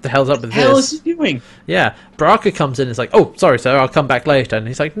 what the hell's up with What the hell this? is he doing? Yeah, Baraka comes in and is like, oh, sorry, sir, I'll come back later. And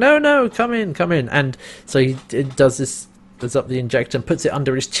he's like, no, come in. And so he does up the injector and puts it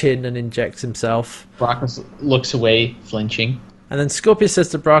under his chin and injects himself. Baraka looks away, flinching. And then Scorpius says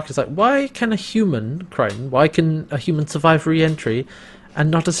to Baraka, like, why can a human survive re-entry and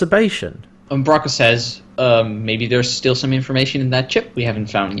not a Sebacean? And Baraka says, maybe there's still some information in that chip we haven't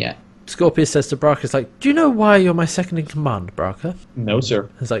found yet. Scorpius says to Baraka, like, do you know why you're my second in command, Baraka? No, sir.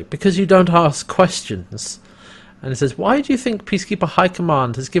 It's like, because you don't ask questions. And it says, why do you think Peacekeeper High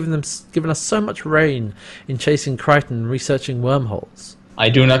Command has given us so much reign in chasing Crichton and researching wormholes? I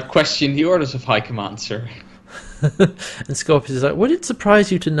do not question the orders of High Command, sir. And Scorpius is like, would it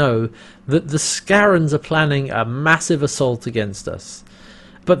surprise you to know that the Scarans are planning a massive assault against us?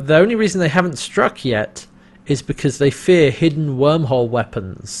 But the only reason they haven't struck yet is because they fear hidden wormhole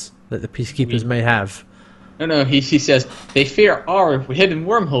weapons that the Peacekeepers may have. No, he says, they fear our hidden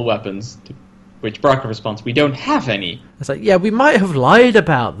wormhole weapons. To which Baraka responds, we don't have any. It's like, yeah, we might have lied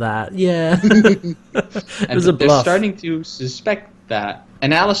about that, yeah. It was a they're bluff. starting to suspect that.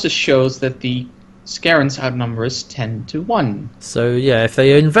 Analysis shows that the Scarans outnumber us 10-1. So, yeah, if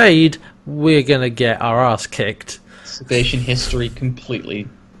they invade, we're going to get our ass kicked. Sebation history completely,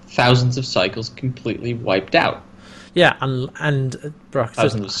 thousands of cycles completely wiped out. Yeah, and Baraka says,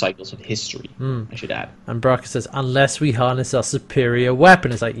 Thousands of cycles of history, I should add. and Baraka says, unless we harness our superior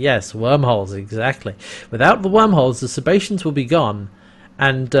weapon. It's like, yes, wormholes, exactly. Without the wormholes, the Sebaceans will be gone.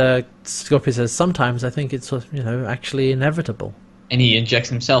 And Scorpius says, sometimes I think it's, actually inevitable. And he injects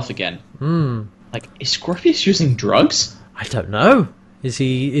himself again. Like, is Scorpius using drugs? I don't know. Is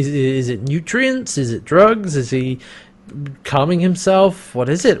it nutrients? Is it drugs? Is he calming himself? What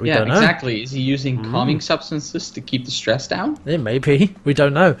is it? We don't know. Exactly. Is he using calming substances to keep the stress down? It may be. We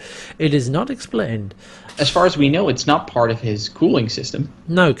don't know. It is not explained. As far as we know, it's not part of his cooling system.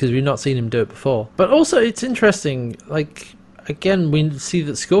 No, because we've not seen him do it before. But also, it's interesting, like, again, we see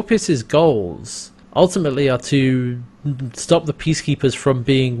that Scorpius's goals ultimately are to stop the Peacekeepers from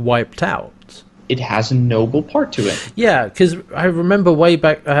being wiped out. It has a noble part to it. Yeah, because I remember way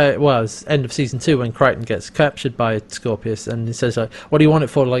back, it's end of season 2 when Crichton gets captured by Scorpius, and he says, like, what do you want it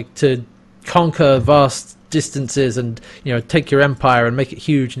for? Like, to conquer vast distances and, take your empire and make it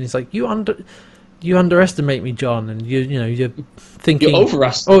huge. And he's like, you underestimate me, John, and you're thinking... You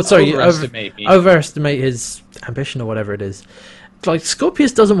overestimate me. Overestimate his ambition or whatever it is. Like,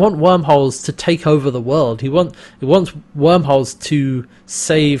 Scorpius doesn't want wormholes to take over the world. He wants wormholes to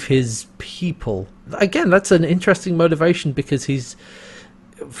save his people. Again, that's an interesting motivation because he's,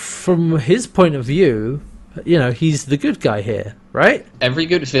 from his point of view, he's the good guy here, right? Every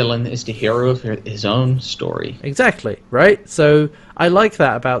good villain is the hero of his own story. Exactly, right? So I like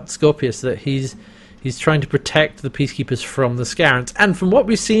that about Scorpius, that he's trying to protect the Peacekeepers from the Scarans. And from what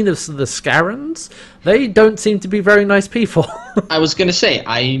we've seen of the Scarans, they don't seem to be very nice people. I was going to say,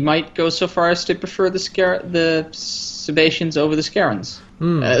 I might go so far as to prefer the Sebaceans over the Scarans.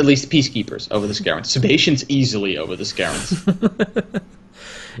 At least the Peacekeepers over the Scarans. Sebaceans easily over the Scarans.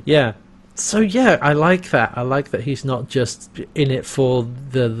 Yeah. So, yeah, I like that. I like that he's not just in it for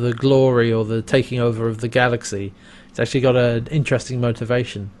the glory or the taking over of the galaxy. He's actually got an interesting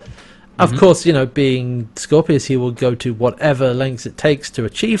motivation. Of course, being Scorpius, he will go to whatever lengths it takes to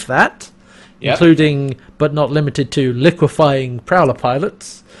achieve that, including, but not limited to, liquefying Prowler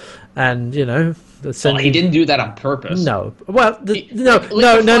pilots, and, he didn't do that on purpose. No. Well, no.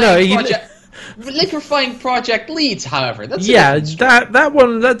 Liquefying project leads, however. That's that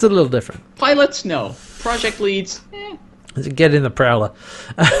one, that's a little different. Pilots, no. Project leads, Get in the Prowler.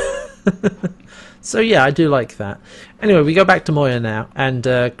 So yeah, I do like that. Anyway, we go back to Moya now, and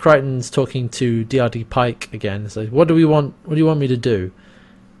Crichton's talking to DRD Pike again. So, what do you want me to do?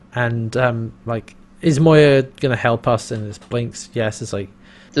 And is Moya gonna help us? And this blinks. Yes. It's like,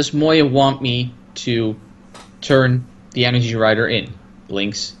 does Moya want me to turn the energy rider in?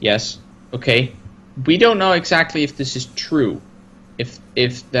 Blinks. Yes. Okay. We don't know exactly if this is true.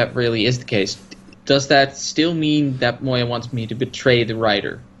 If that really is the case, does that still mean that Moya wants me to betray the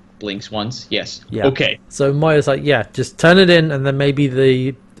rider? Blinks once. Yes. Yeah. Okay. So Moya's like, yeah, just turn it in, and then maybe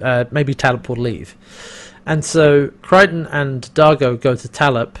Talop will leave. And so Crichton and Dargo go to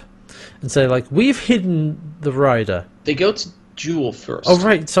Talop and say, like, we've hidden the rider. They go to Jewel first. Oh,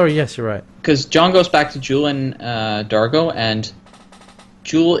 right. Sorry. Yes, you're right. Because John goes back to Jewel and Dargo, and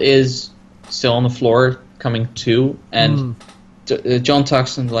Jewel is still on the floor, coming to, and John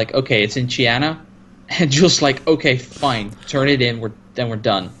talks to him like, okay, it's in Chiana, and Jewel's like, okay, fine, turn it in, we're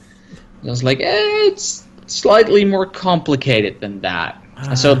done. I was like, it's slightly more complicated than that.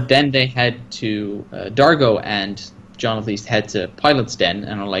 And so then they head to Dargo and John at least head to Pilot's Den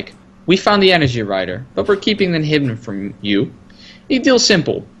and are like, we found the energy rider, but we're keeping them hidden from you. The deal's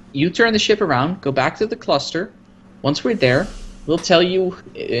simple. You turn the ship around, go back to the cluster. Once we're there, we'll tell you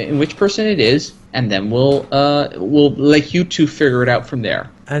in which person it is, and then we'll let you two figure it out from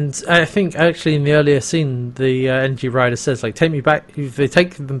there. And I think actually in the earlier scene, the energy rider says, like, take me back. If they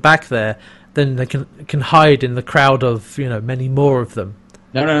take them back there, then they can hide in the crowd of, many more of them.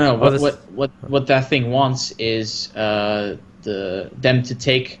 No. What that thing wants is them to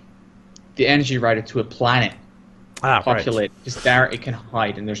take the energy rider to a planet. Populate, because there it can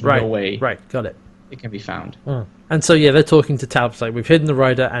hide, and there's no way. Right, got it. It can be found. And so they're talking to Talib, like, we've hidden the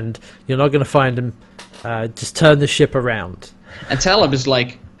rider, and you're not going to find him. Just turn the ship around. And Talib is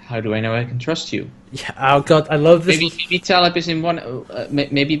like, how do I know I can trust you? Yeah. Oh God, I love this. Maybe Talib is in one.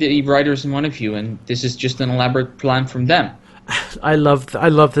 Maybe the rider is in one of you, and this is just an elaborate plan from them. I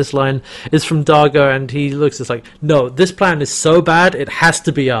love this line. It's from Dargo, and he looks. It's like, no, this plan is so bad, it has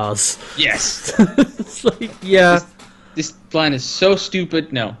to be ours. Yes. It's like, yeah. This plan is so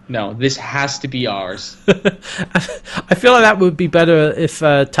stupid. No, this has to be ours. I feel like that would be better if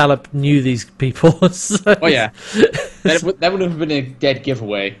Talib knew these people. So, oh yeah, that would have been a dead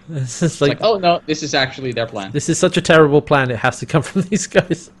giveaway. It's like, oh no, this is actually their plan. This is such a terrible plan. It has to come from these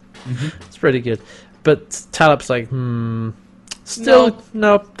guys. Mm-hmm. It's pretty good, but Talib's like, still,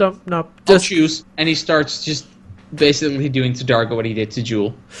 no, don't, no. Just choose, and he starts just basically doing to Dargo what he did to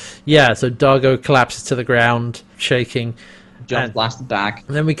Jewel. Yeah, so Dargo collapses to the ground, shaking. John blasted back.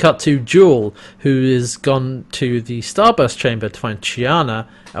 And then we cut to Jewel, who has gone to the Starburst chamber to find Chiana,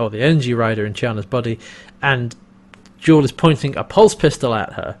 or the energy rider in Chiana's body, and Jewel is pointing a pulse pistol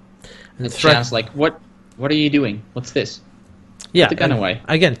at her. And Chiana's like, what are you doing? What's this? Yeah, put the gun away.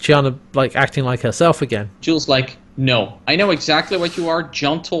 Again, Chiana like acting like herself again. Jewel's like, no, I know exactly what you are.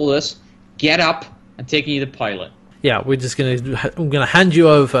 John told us. Get up. I'm taking you to Pilot. Yeah, I'm gonna hand you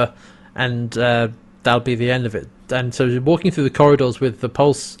over, and that'll be the end of it. And so you're walking through the corridors with the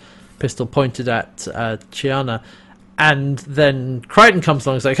pulse pistol pointed at Chiana, and then Crichton comes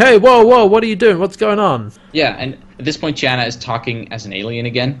along and is like, hey, whoa, what are you doing? What's going on? Yeah, and at this point Chiana is talking as an alien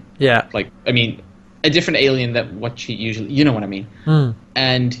again. Yeah. Like, I mean, a different alien than what she usually... You know what I mean.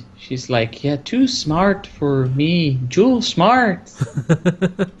 And she's like, yeah, too smart for me. Jewel, smart.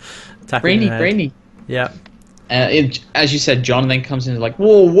 Brainy. Yeah. As you said, John then comes in and is like,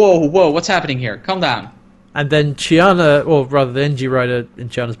 whoa, what's happening here? Calm down. And then Chiana, or rather the energy rider in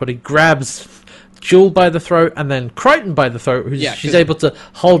Chiana's body, grabs Jewel by the throat and then Crichton by the throat, who she's able to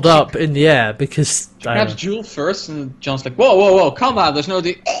hold up in the air because... She grabs Jewel first, and John's like, whoa, calm down, there's no...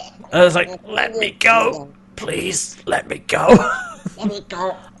 I was like, let me go. Please, let me go. Let me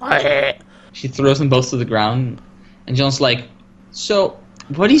go. She throws them both to the ground, and John's like, so...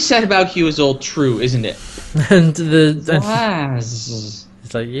 What he said about you is all true, isn't it? And it's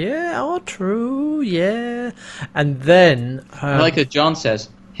like, yeah, all true, yeah. And then... I like that John says,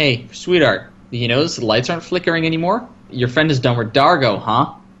 hey, sweetheart, you notice the lights aren't flickering anymore? Your friend is done with Dargo,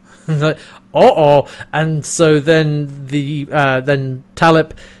 huh? Like, and so then then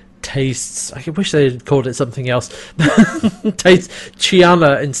Talib tastes... I wish they had called it something else. Tastes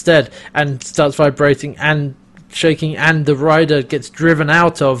Chiana instead, and starts vibrating and shaking, and the rider gets driven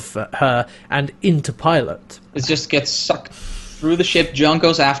out of her and into Pilot. It just gets sucked through the ship. John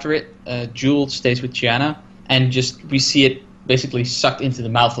goes after it. Jewel stays with Chiana, and we see it basically sucked into the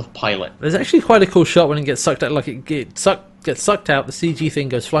mouth of Pilot. There's actually quite a cool shot when it gets sucked out. Like it gets sucked out. The CG thing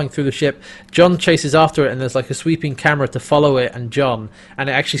goes flying through the ship. John chases after it, and there's like a sweeping camera to follow it and John, and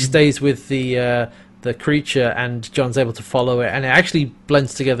it actually stays with the creature, and John's able to follow it, and it actually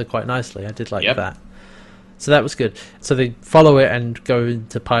blends together quite nicely. I did like that. So that was good. So they follow it and go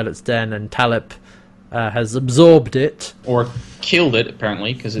into Pilot's Den, and Talib has absorbed it. Or killed it,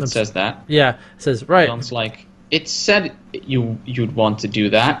 apparently, because it says that. Yeah, it says, right. John's like, it said you'd want to do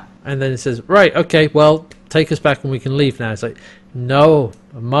that. And then it says, right, okay, well, take us back and we can leave now. It's like, no,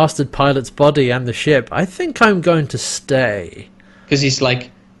 I mastered Pilot's body and the ship. I think I'm going to stay. Because he's like,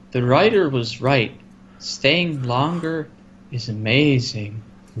 the writer was right. Staying longer is amazing.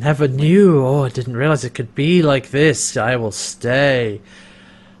 Never knew. I didn't realize it could be like this. I will stay.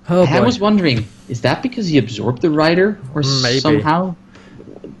 Oh, I was wondering, is that because he absorbed the writer? Or somehow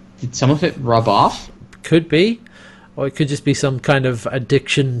did some of it rub off? Could be. Or it could just be some kind of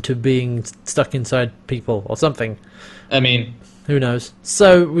addiction to being stuck inside people or something. I mean... Who knows?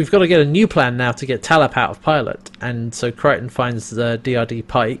 So we've got to get a new plan now to get Talib out of Pilot. And so Crichton finds the DRD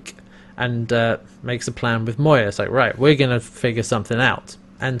Pike and makes a plan with Moya. It's like, right, we're going to figure something out.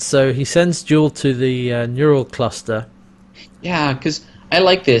 And so he sends Jewel to the neural cluster. Yeah, because I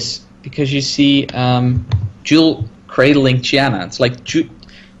like this. Because you see, Jewel cradling Chiana. It's like,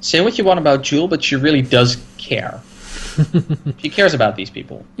 say what you want about Jewel, but she really does care. She cares about these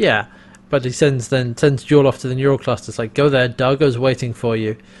people. Yeah, but he sends Jewel off to the neural cluster. It's like, go there, Dargo's waiting for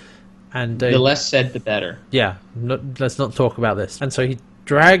you. And the less said, the better. Yeah, let's not talk about this. And so he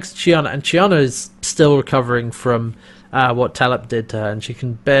drags Chiana, and Chiana is still recovering from what Talib did to her, and she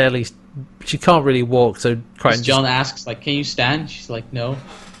can't really walk. So John asks, like, can you stand? She's like, no.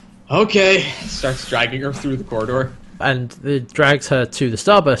 Okay. Starts dragging her through the corridor. And it drags her to the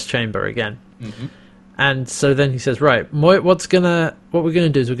Starburst chamber again. Mm-hmm. And so then he says, right, Moya, what we're gonna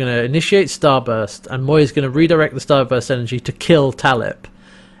do is we're gonna initiate Starburst, and Moya's gonna redirect the Starburst energy to kill Talib.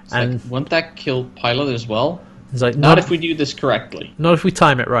 And won't that kill Pilot as well? It's like, not if we do this correctly. Not if we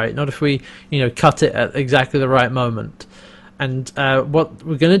time it right. Not if we, cut it at exactly the right moment. And what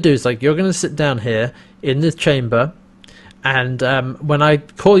we're going to do is, like, you're going to sit down here in the chamber, and when I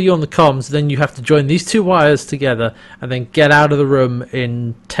call you on the comms, then you have to join these two wires together and then get out of the room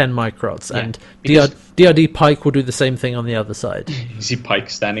in 10 microns. Yeah, and DRD Pike will do the same thing on the other side. You see Pike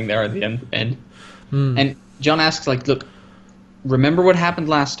standing there at the end. And John asks, like, look, remember what happened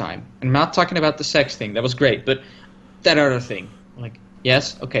last time? And I'm not talking about the sex thing. That was great. But that other thing. I'm like,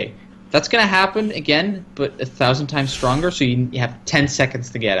 yes, okay. That's going to happen again, but 1,000 times stronger, so you have 10 seconds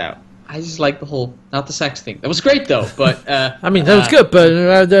to get out. I just like the whole, not the sex thing. That was great, though. But I mean, that was good,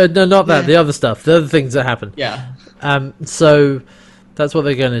 but no, not that. The other stuff. The other things that happen. Yeah. So that's what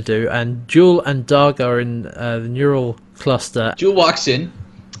they're going to do. And Jewel and Dargo are in the neural cluster. Jewel walks in,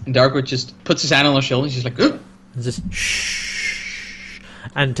 and Dargo just puts his hand on her shoulder, and she's like, ugh! And just shh.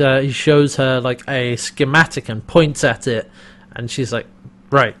 And he shows her like a schematic and points at it, and she's like,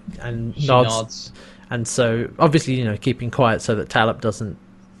 right, and she nods. And so obviously, keeping quiet so that Talib doesn't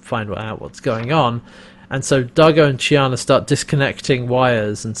find out what's going on. And so Dargo and Chiana start disconnecting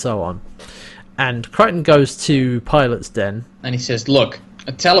wires and so on. And Crichton goes to Pilot's den, and he says, look,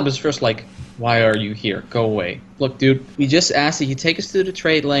 Talib is first like, why are you here? Go away. Look, dude, we just asked that you take us through the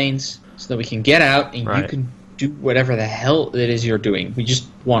trade lanes so that we can get out and you can do whatever the hell it is you're doing. We just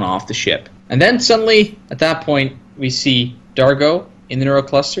want off the ship. And then suddenly, at that point, we see Dargo in the neural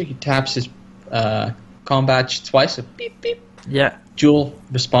cluster. He taps his comm badge twice, so beep, beep. Yeah. Jewel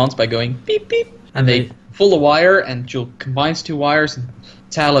responds by going beep, beep. And they pull the wire, and Jewel combines two wires, and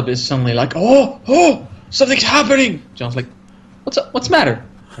Talib is suddenly like, oh, something's happening. John's like, what's up? What's the matter?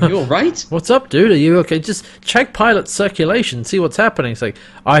 Are you all right? What's up, dude? Are you okay? Just check Pilot's circulation, see what's happening. It's like,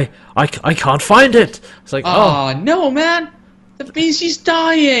 I can't find it. It's like, oh no, man. That means he's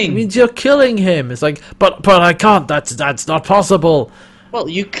dying. It means you're killing him. It's like, but I can't. That's not possible. Well,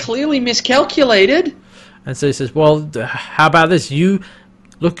 you clearly miscalculated. And so he says, well, how about this? You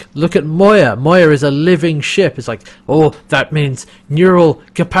look at Moya. Moya is a living ship. It's like, oh, that means neural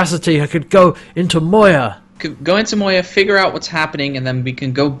capacity. I could go into Moya. Go into Moya, figure out what's happening, and then we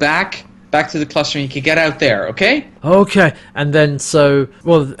can go back to the cluster and you can get out there, okay? Okay. And then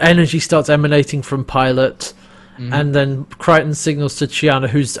energy starts emanating from Pilot, and then Crichton signals to Chiana,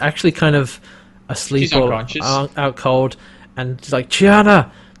 who's actually kind of asleep. She's unconscious. Out cold, and she's like,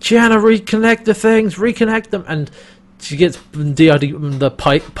 Chiana, reconnect the things, reconnect them, and she gets the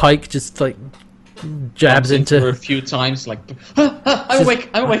Pike just like jabs into her a few times, like, I'm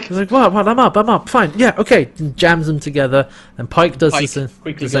awake. He's like, what? I'm up, fine, yeah, okay. And jams them together, and Pike does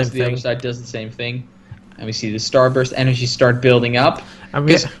quickly the same goes to the other side, does the same thing, and we see the starburst energy start building up.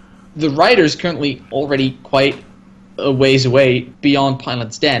 Because the rider's currently already quite a ways away beyond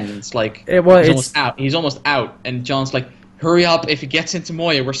Pilot's den. It's like he's almost out, and John's like, hurry up, if he gets into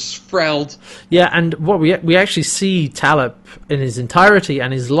Moya, we're sprelled. Yeah, and what we actually see Talib in his entirety,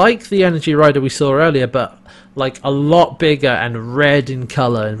 and is like the energy rider we saw earlier, but like a lot bigger and red in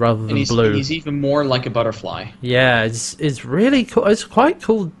color rather than blue. He's even more like a butterfly. Yeah, it's really cool. It's quite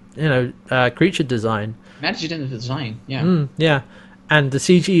cool, creature design. Managed in the design, yeah. Yeah, and the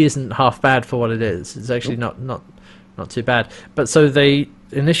CG isn't half bad for what it is. It's actually not too bad. But so they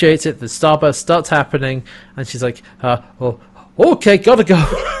initiate it, the starburst starts happening, and she's like, okay, gotta go.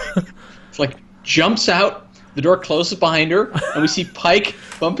 It's like, jumps out, the door closes behind her, and we see Pike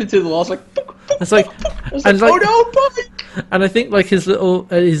bump into the walls, like, it's like, oh no, Pike! And I think like his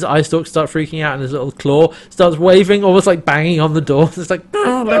eye stalks start freaking out, and his little claw starts waving, almost like banging on the door. It's like,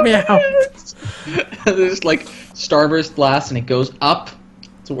 oh, let me out. And there's like starburst blast, and it goes up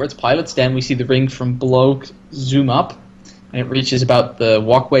towards Pilot's den. We see the ring from below zoom up, and it reaches about the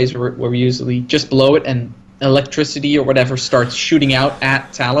walkways where we usually just below it, and electricity or whatever starts shooting out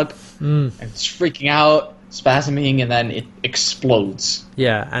at Talib, and it's freaking out, spasming, and then it explodes.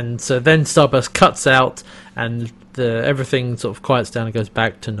 Yeah, and so then Starburst cuts out, and everything sort of quiets down and goes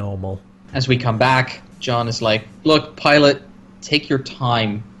back to normal. As we come back, John is like, look, pilot, take your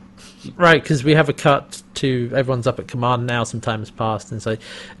time. Right, because we have a cut to everyone's up at command now. Some time has passed, and so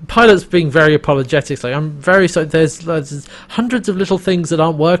pilot's being very apologetic. It's like, I'm very sorry. There's hundreds of little things that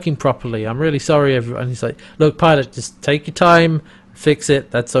aren't working properly. I'm really sorry, everyone. And he's like, look, pilot, just take your time, fix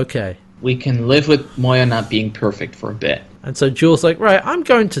it. That's okay. We can live with Moya not being perfect for a bit. And so Jules like, right, I'm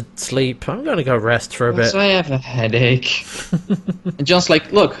going to sleep. I'm going to go rest for a bit. I have a headache. And John's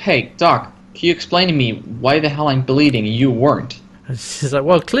like, look, hey, Doc, can you explain to me why the hell I'm bleeding and you weren't? And she's like,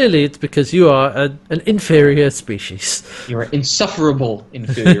 well, clearly it's because you are an inferior species. You're an insufferable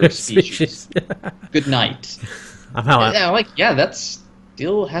inferior species. Good night. I'm out. Yeah, that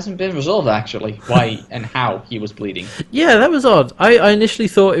still hasn't been resolved, actually, why and how he was bleeding. Yeah, that was odd. I initially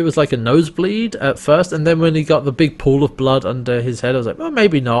thought it was like a nosebleed at first, and then when he got the big pool of blood under his head, I was like, well,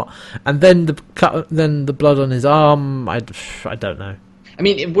 maybe not. And then the blood on his arm, I don't know. I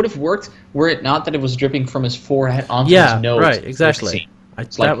mean, it would have worked were it not that it was dripping from his forehead onto his nose. Right, exactly.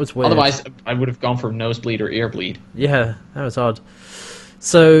 That was weird. Otherwise, I would have gone for nosebleed or ear bleed. Yeah, that was odd.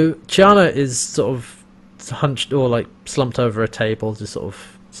 So Chiana is sort of hunched or like slumped over a table, just sort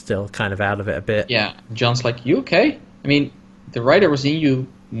of still kind of out of it a bit. Yeah, John's like, you okay? I mean, the writer was in you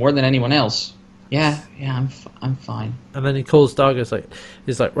more than anyone else. Yeah, I'm fine. And then he calls Dargo.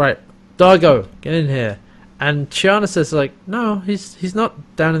 He's like, right, Dargo, get in here. And Chiana says, like, no, he's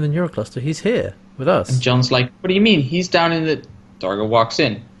not down in the neurocluster. He's here with us. And John's like, what do you mean? He's down in the... Dargo walks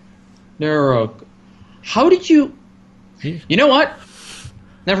in. How did you... You know what?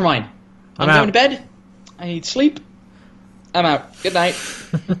 Never mind. I'm going to bed. I need sleep. I'm out. Good night.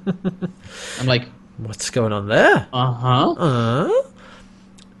 I'm like... What's going on there? Uh-huh.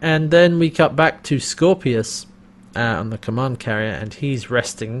 And then we cut back to Scorpius on the command carrier, and he's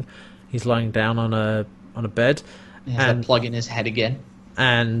resting. He's lying down on a bed. He has a plug in his head again.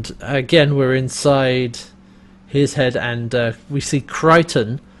 And again, we're inside his head, and we see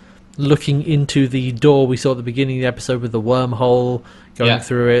Crichton looking into the door we saw at the beginning of the episode with the wormhole going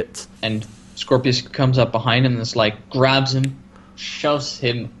through it. And Scorpius comes up behind him and is like, grabs him, shoves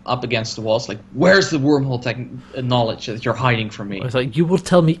him up against the wall. It's like, where's the wormhole knowledge that you're hiding from me? It's like, you will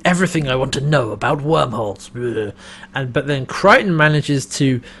tell me everything I want to know about wormholes. But then Crichton manages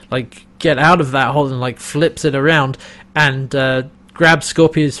to like get out of that hole and like flips it around and grabs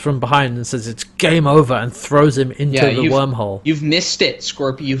Scorpius from behind and says it's game over and throws him into the wormhole. You've missed it,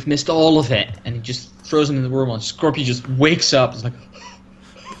 Scorpio. You've missed all of it. And he just throws him in the wormhole. And Scorpio just wakes up. It's like,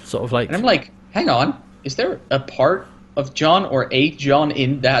 sort of like. And I'm like, hang on. Is there a part of John or a John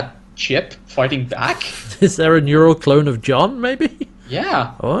in that chip fighting back? Is there a neural clone of John? Maybe.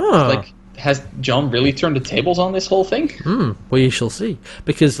 Yeah. Oh. Like, has John really turned the tables on this whole thing? We shall see.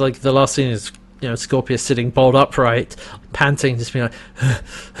 Because like the last scene is, Scorpius sitting bolt upright, panting, just being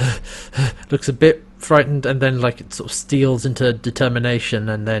like, looks a bit frightened, and then like it sort of steals into determination,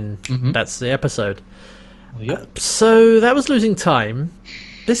 and then that's the episode. Yep. So that was losing time.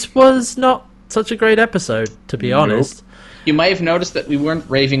 This was not such a great episode, to be honest. You might have noticed that we weren't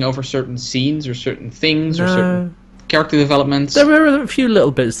raving over certain scenes or certain things or certain character developments. There were a few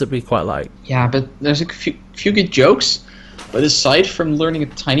little bits that we quite liked. Yeah, but there's a few good jokes. But aside from learning a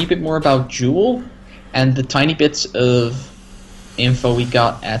tiny bit more about Jewel and the tiny bits of info we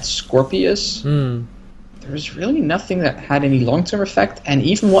got at Scorpius, there's really nothing that had any long-term effect. And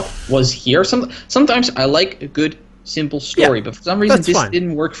even what was here, sometimes I like a good, simple story, but for some reason this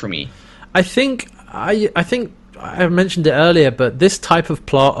didn't work for me. I think I mentioned it earlier, but this type of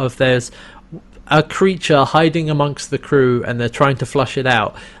plot of there's a creature hiding amongst the crew and they're trying to flush it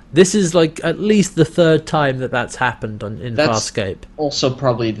out. This is like at least the third time that's happened in Farscape. Also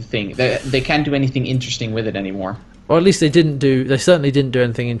probably the thing. They can't do anything interesting with it anymore. Or at least they certainly didn't do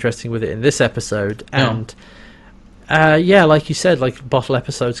anything interesting with it in this episode. And like you said, like bottle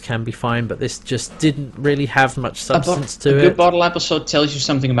episodes can be fine, but this just didn't really have much substance to it. A good bottle episode tells you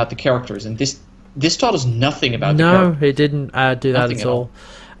something about the characters, and this taught us nothing about the characters. No, it didn't do that at all.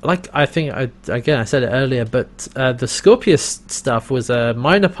 Like, I think, I said it earlier, but the Scorpius stuff was a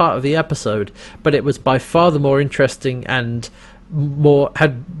minor part of the episode, but it was by far the more interesting and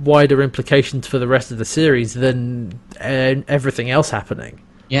had wider implications for the rest of the series than everything else happening.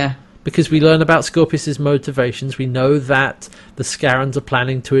 Yeah. Because we learn about Scorpius's motivations. We know that the Scarans are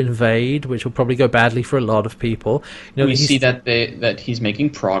planning to invade, which will probably go badly for a lot of people. We see that he's making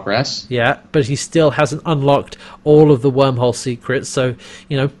progress. Yeah, but he still hasn't unlocked all of the wormhole secrets. So,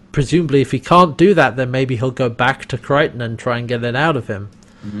 presumably if he can't do that, then maybe he'll go back to Crichton and try and get it out of him.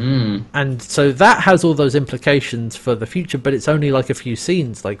 And so that has all those implications for the future, but it's only like a few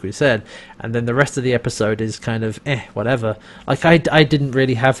scenes, like we said, and then the rest of the episode is kind of whatever. Like I didn't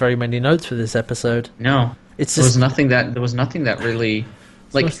really have very many notes for this episode. No, it's there just, was nothing that really,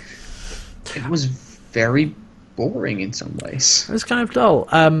 like, it was very boring in some ways. It was kind of dull.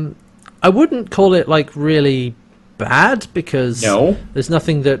 I wouldn't call it like really bad because there's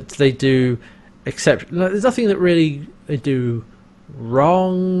nothing that they do there's nothing that really they do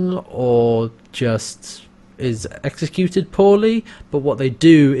wrong or just is executed poorly, but what they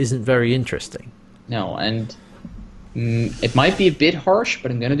do isn't very interesting. No, and it might be a bit harsh, but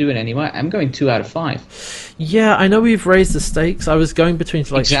I'm going to do it anyway. I'm going 2 out of 5. Yeah, I know we've raised the stakes. I was going between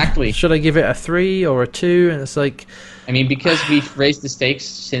like, exactly. Should I give it a 3 or a 2? And it's like, I mean, because we've raised the stakes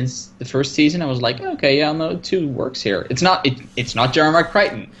since the first season, I was like, okay, yeah, no, 2 works here. It's not Jeremiah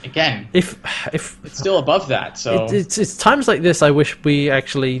Crichton again. If it's still above that, so it's times like this I wish we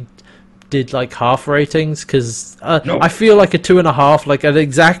actually did like half ratings, because I feel like a 2.5, like an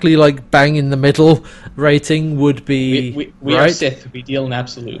exactly like bang in the middle rating would be. We right? are Sith. We deal in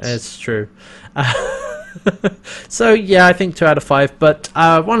absolutes. It's true. So yeah, I think 2 out of 5. But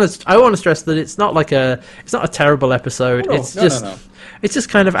I want to stress that it's not a terrible episode. No, it's just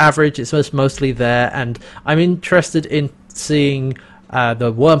kind of average. It's mostly there, and I'm interested in seeing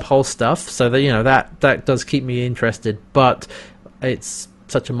the wormhole stuff. So that that does keep me interested, but it's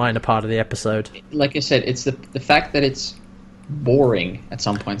such a minor part of the episode. Like I said, it's the fact that it's boring at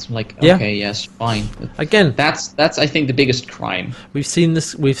some points. I'm like, okay, yes, fine. Again, that's I think the biggest crime. We've seen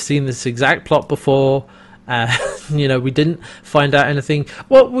this exact plot before. We didn't find out anything.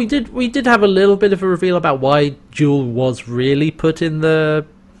 Well, we did have a little bit of a reveal about why Jewel was really put in the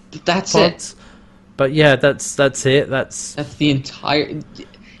pods. It. But yeah, that's it. That's the entire.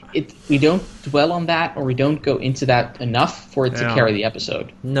 We don't dwell on that, or we don't go into that enough for it to carry the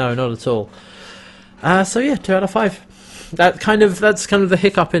episode. No, not at all. So yeah, 2 out of 5. That's kind of the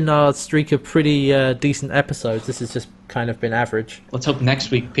hiccup in our streak of pretty decent episodes. This has just kind of been average. Let's hope next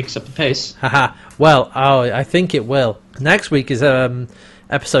week picks up the pace. Haha. Well, I think it will. Next week is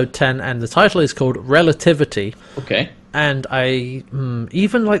episode 10, and the title is called Relativity. Okay. And I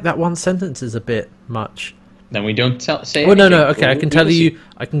even like that one sentence is a bit much. Then we don't say. Oh no. Okay, I can tell you.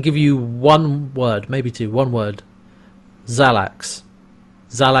 I can give you one word, maybe 2. One word. Xhalax.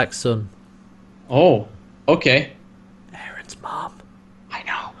 Xhalax Sun. Oh. Okay. Aaron's mom. I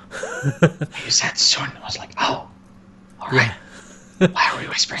know. You said Sun. I was like, oh. All right. Why are we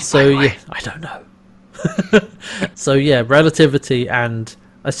whispering? So yeah, I don't know. So yeah, Relativity, and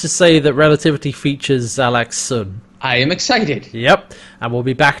let's just say that Relativity features Xhalax Sun. I am excited. Yep, and we'll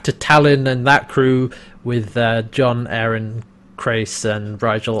be back to Talon and that crew with John, Aaron, Crace, and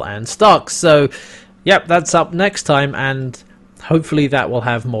Rigel and Stark. So, yep, that's up next time, and hopefully that will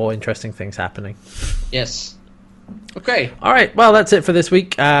have more interesting things happening. Yes. Okay. All right. Well, that's it for this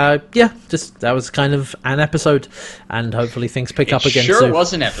week. That was kind of an episode, and hopefully things pick up again soon. It sure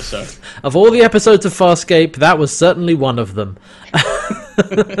was an episode. Of all the episodes of Farscape, that was certainly one of them.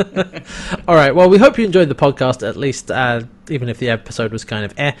 All right. Well, we hope you enjoyed the podcast, at least, even if the episode was kind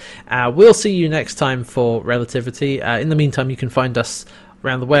of we'll see you next time for Relativity. In the meantime, you can find us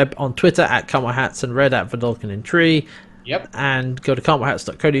around the web on Twitter at CanWhatHats and Red at Vidalkin and Tree. Yep. And go to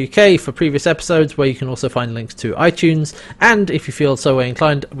can'twhathats.co.uk for previous episodes, where you can also find links to iTunes. And if you feel so way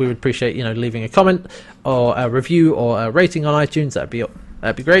inclined, we would appreciate leaving a comment or a review or a rating on iTunes. That'd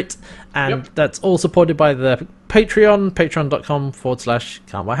be great. And that's all supported by the Patreon,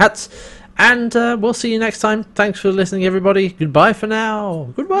 patreon.com/can'twhathats. And we'll see you next time. Thanks for listening, everybody. Goodbye for now.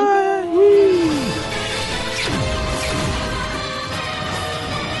 Goodbye. Woo.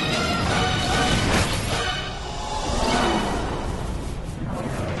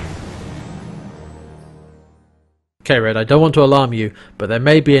 Okay, Red, I don't want to alarm you, but there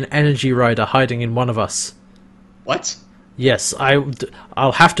may be an energy rider hiding in one of us. What? Yes,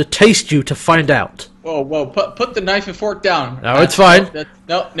 I'll have to taste you to find out. Whoa, put the knife and fork down. No, it's fine.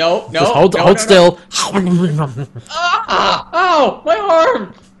 No. Just hold still. Ah! Ow! My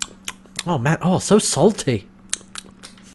arm! Oh, man. Oh, so salty.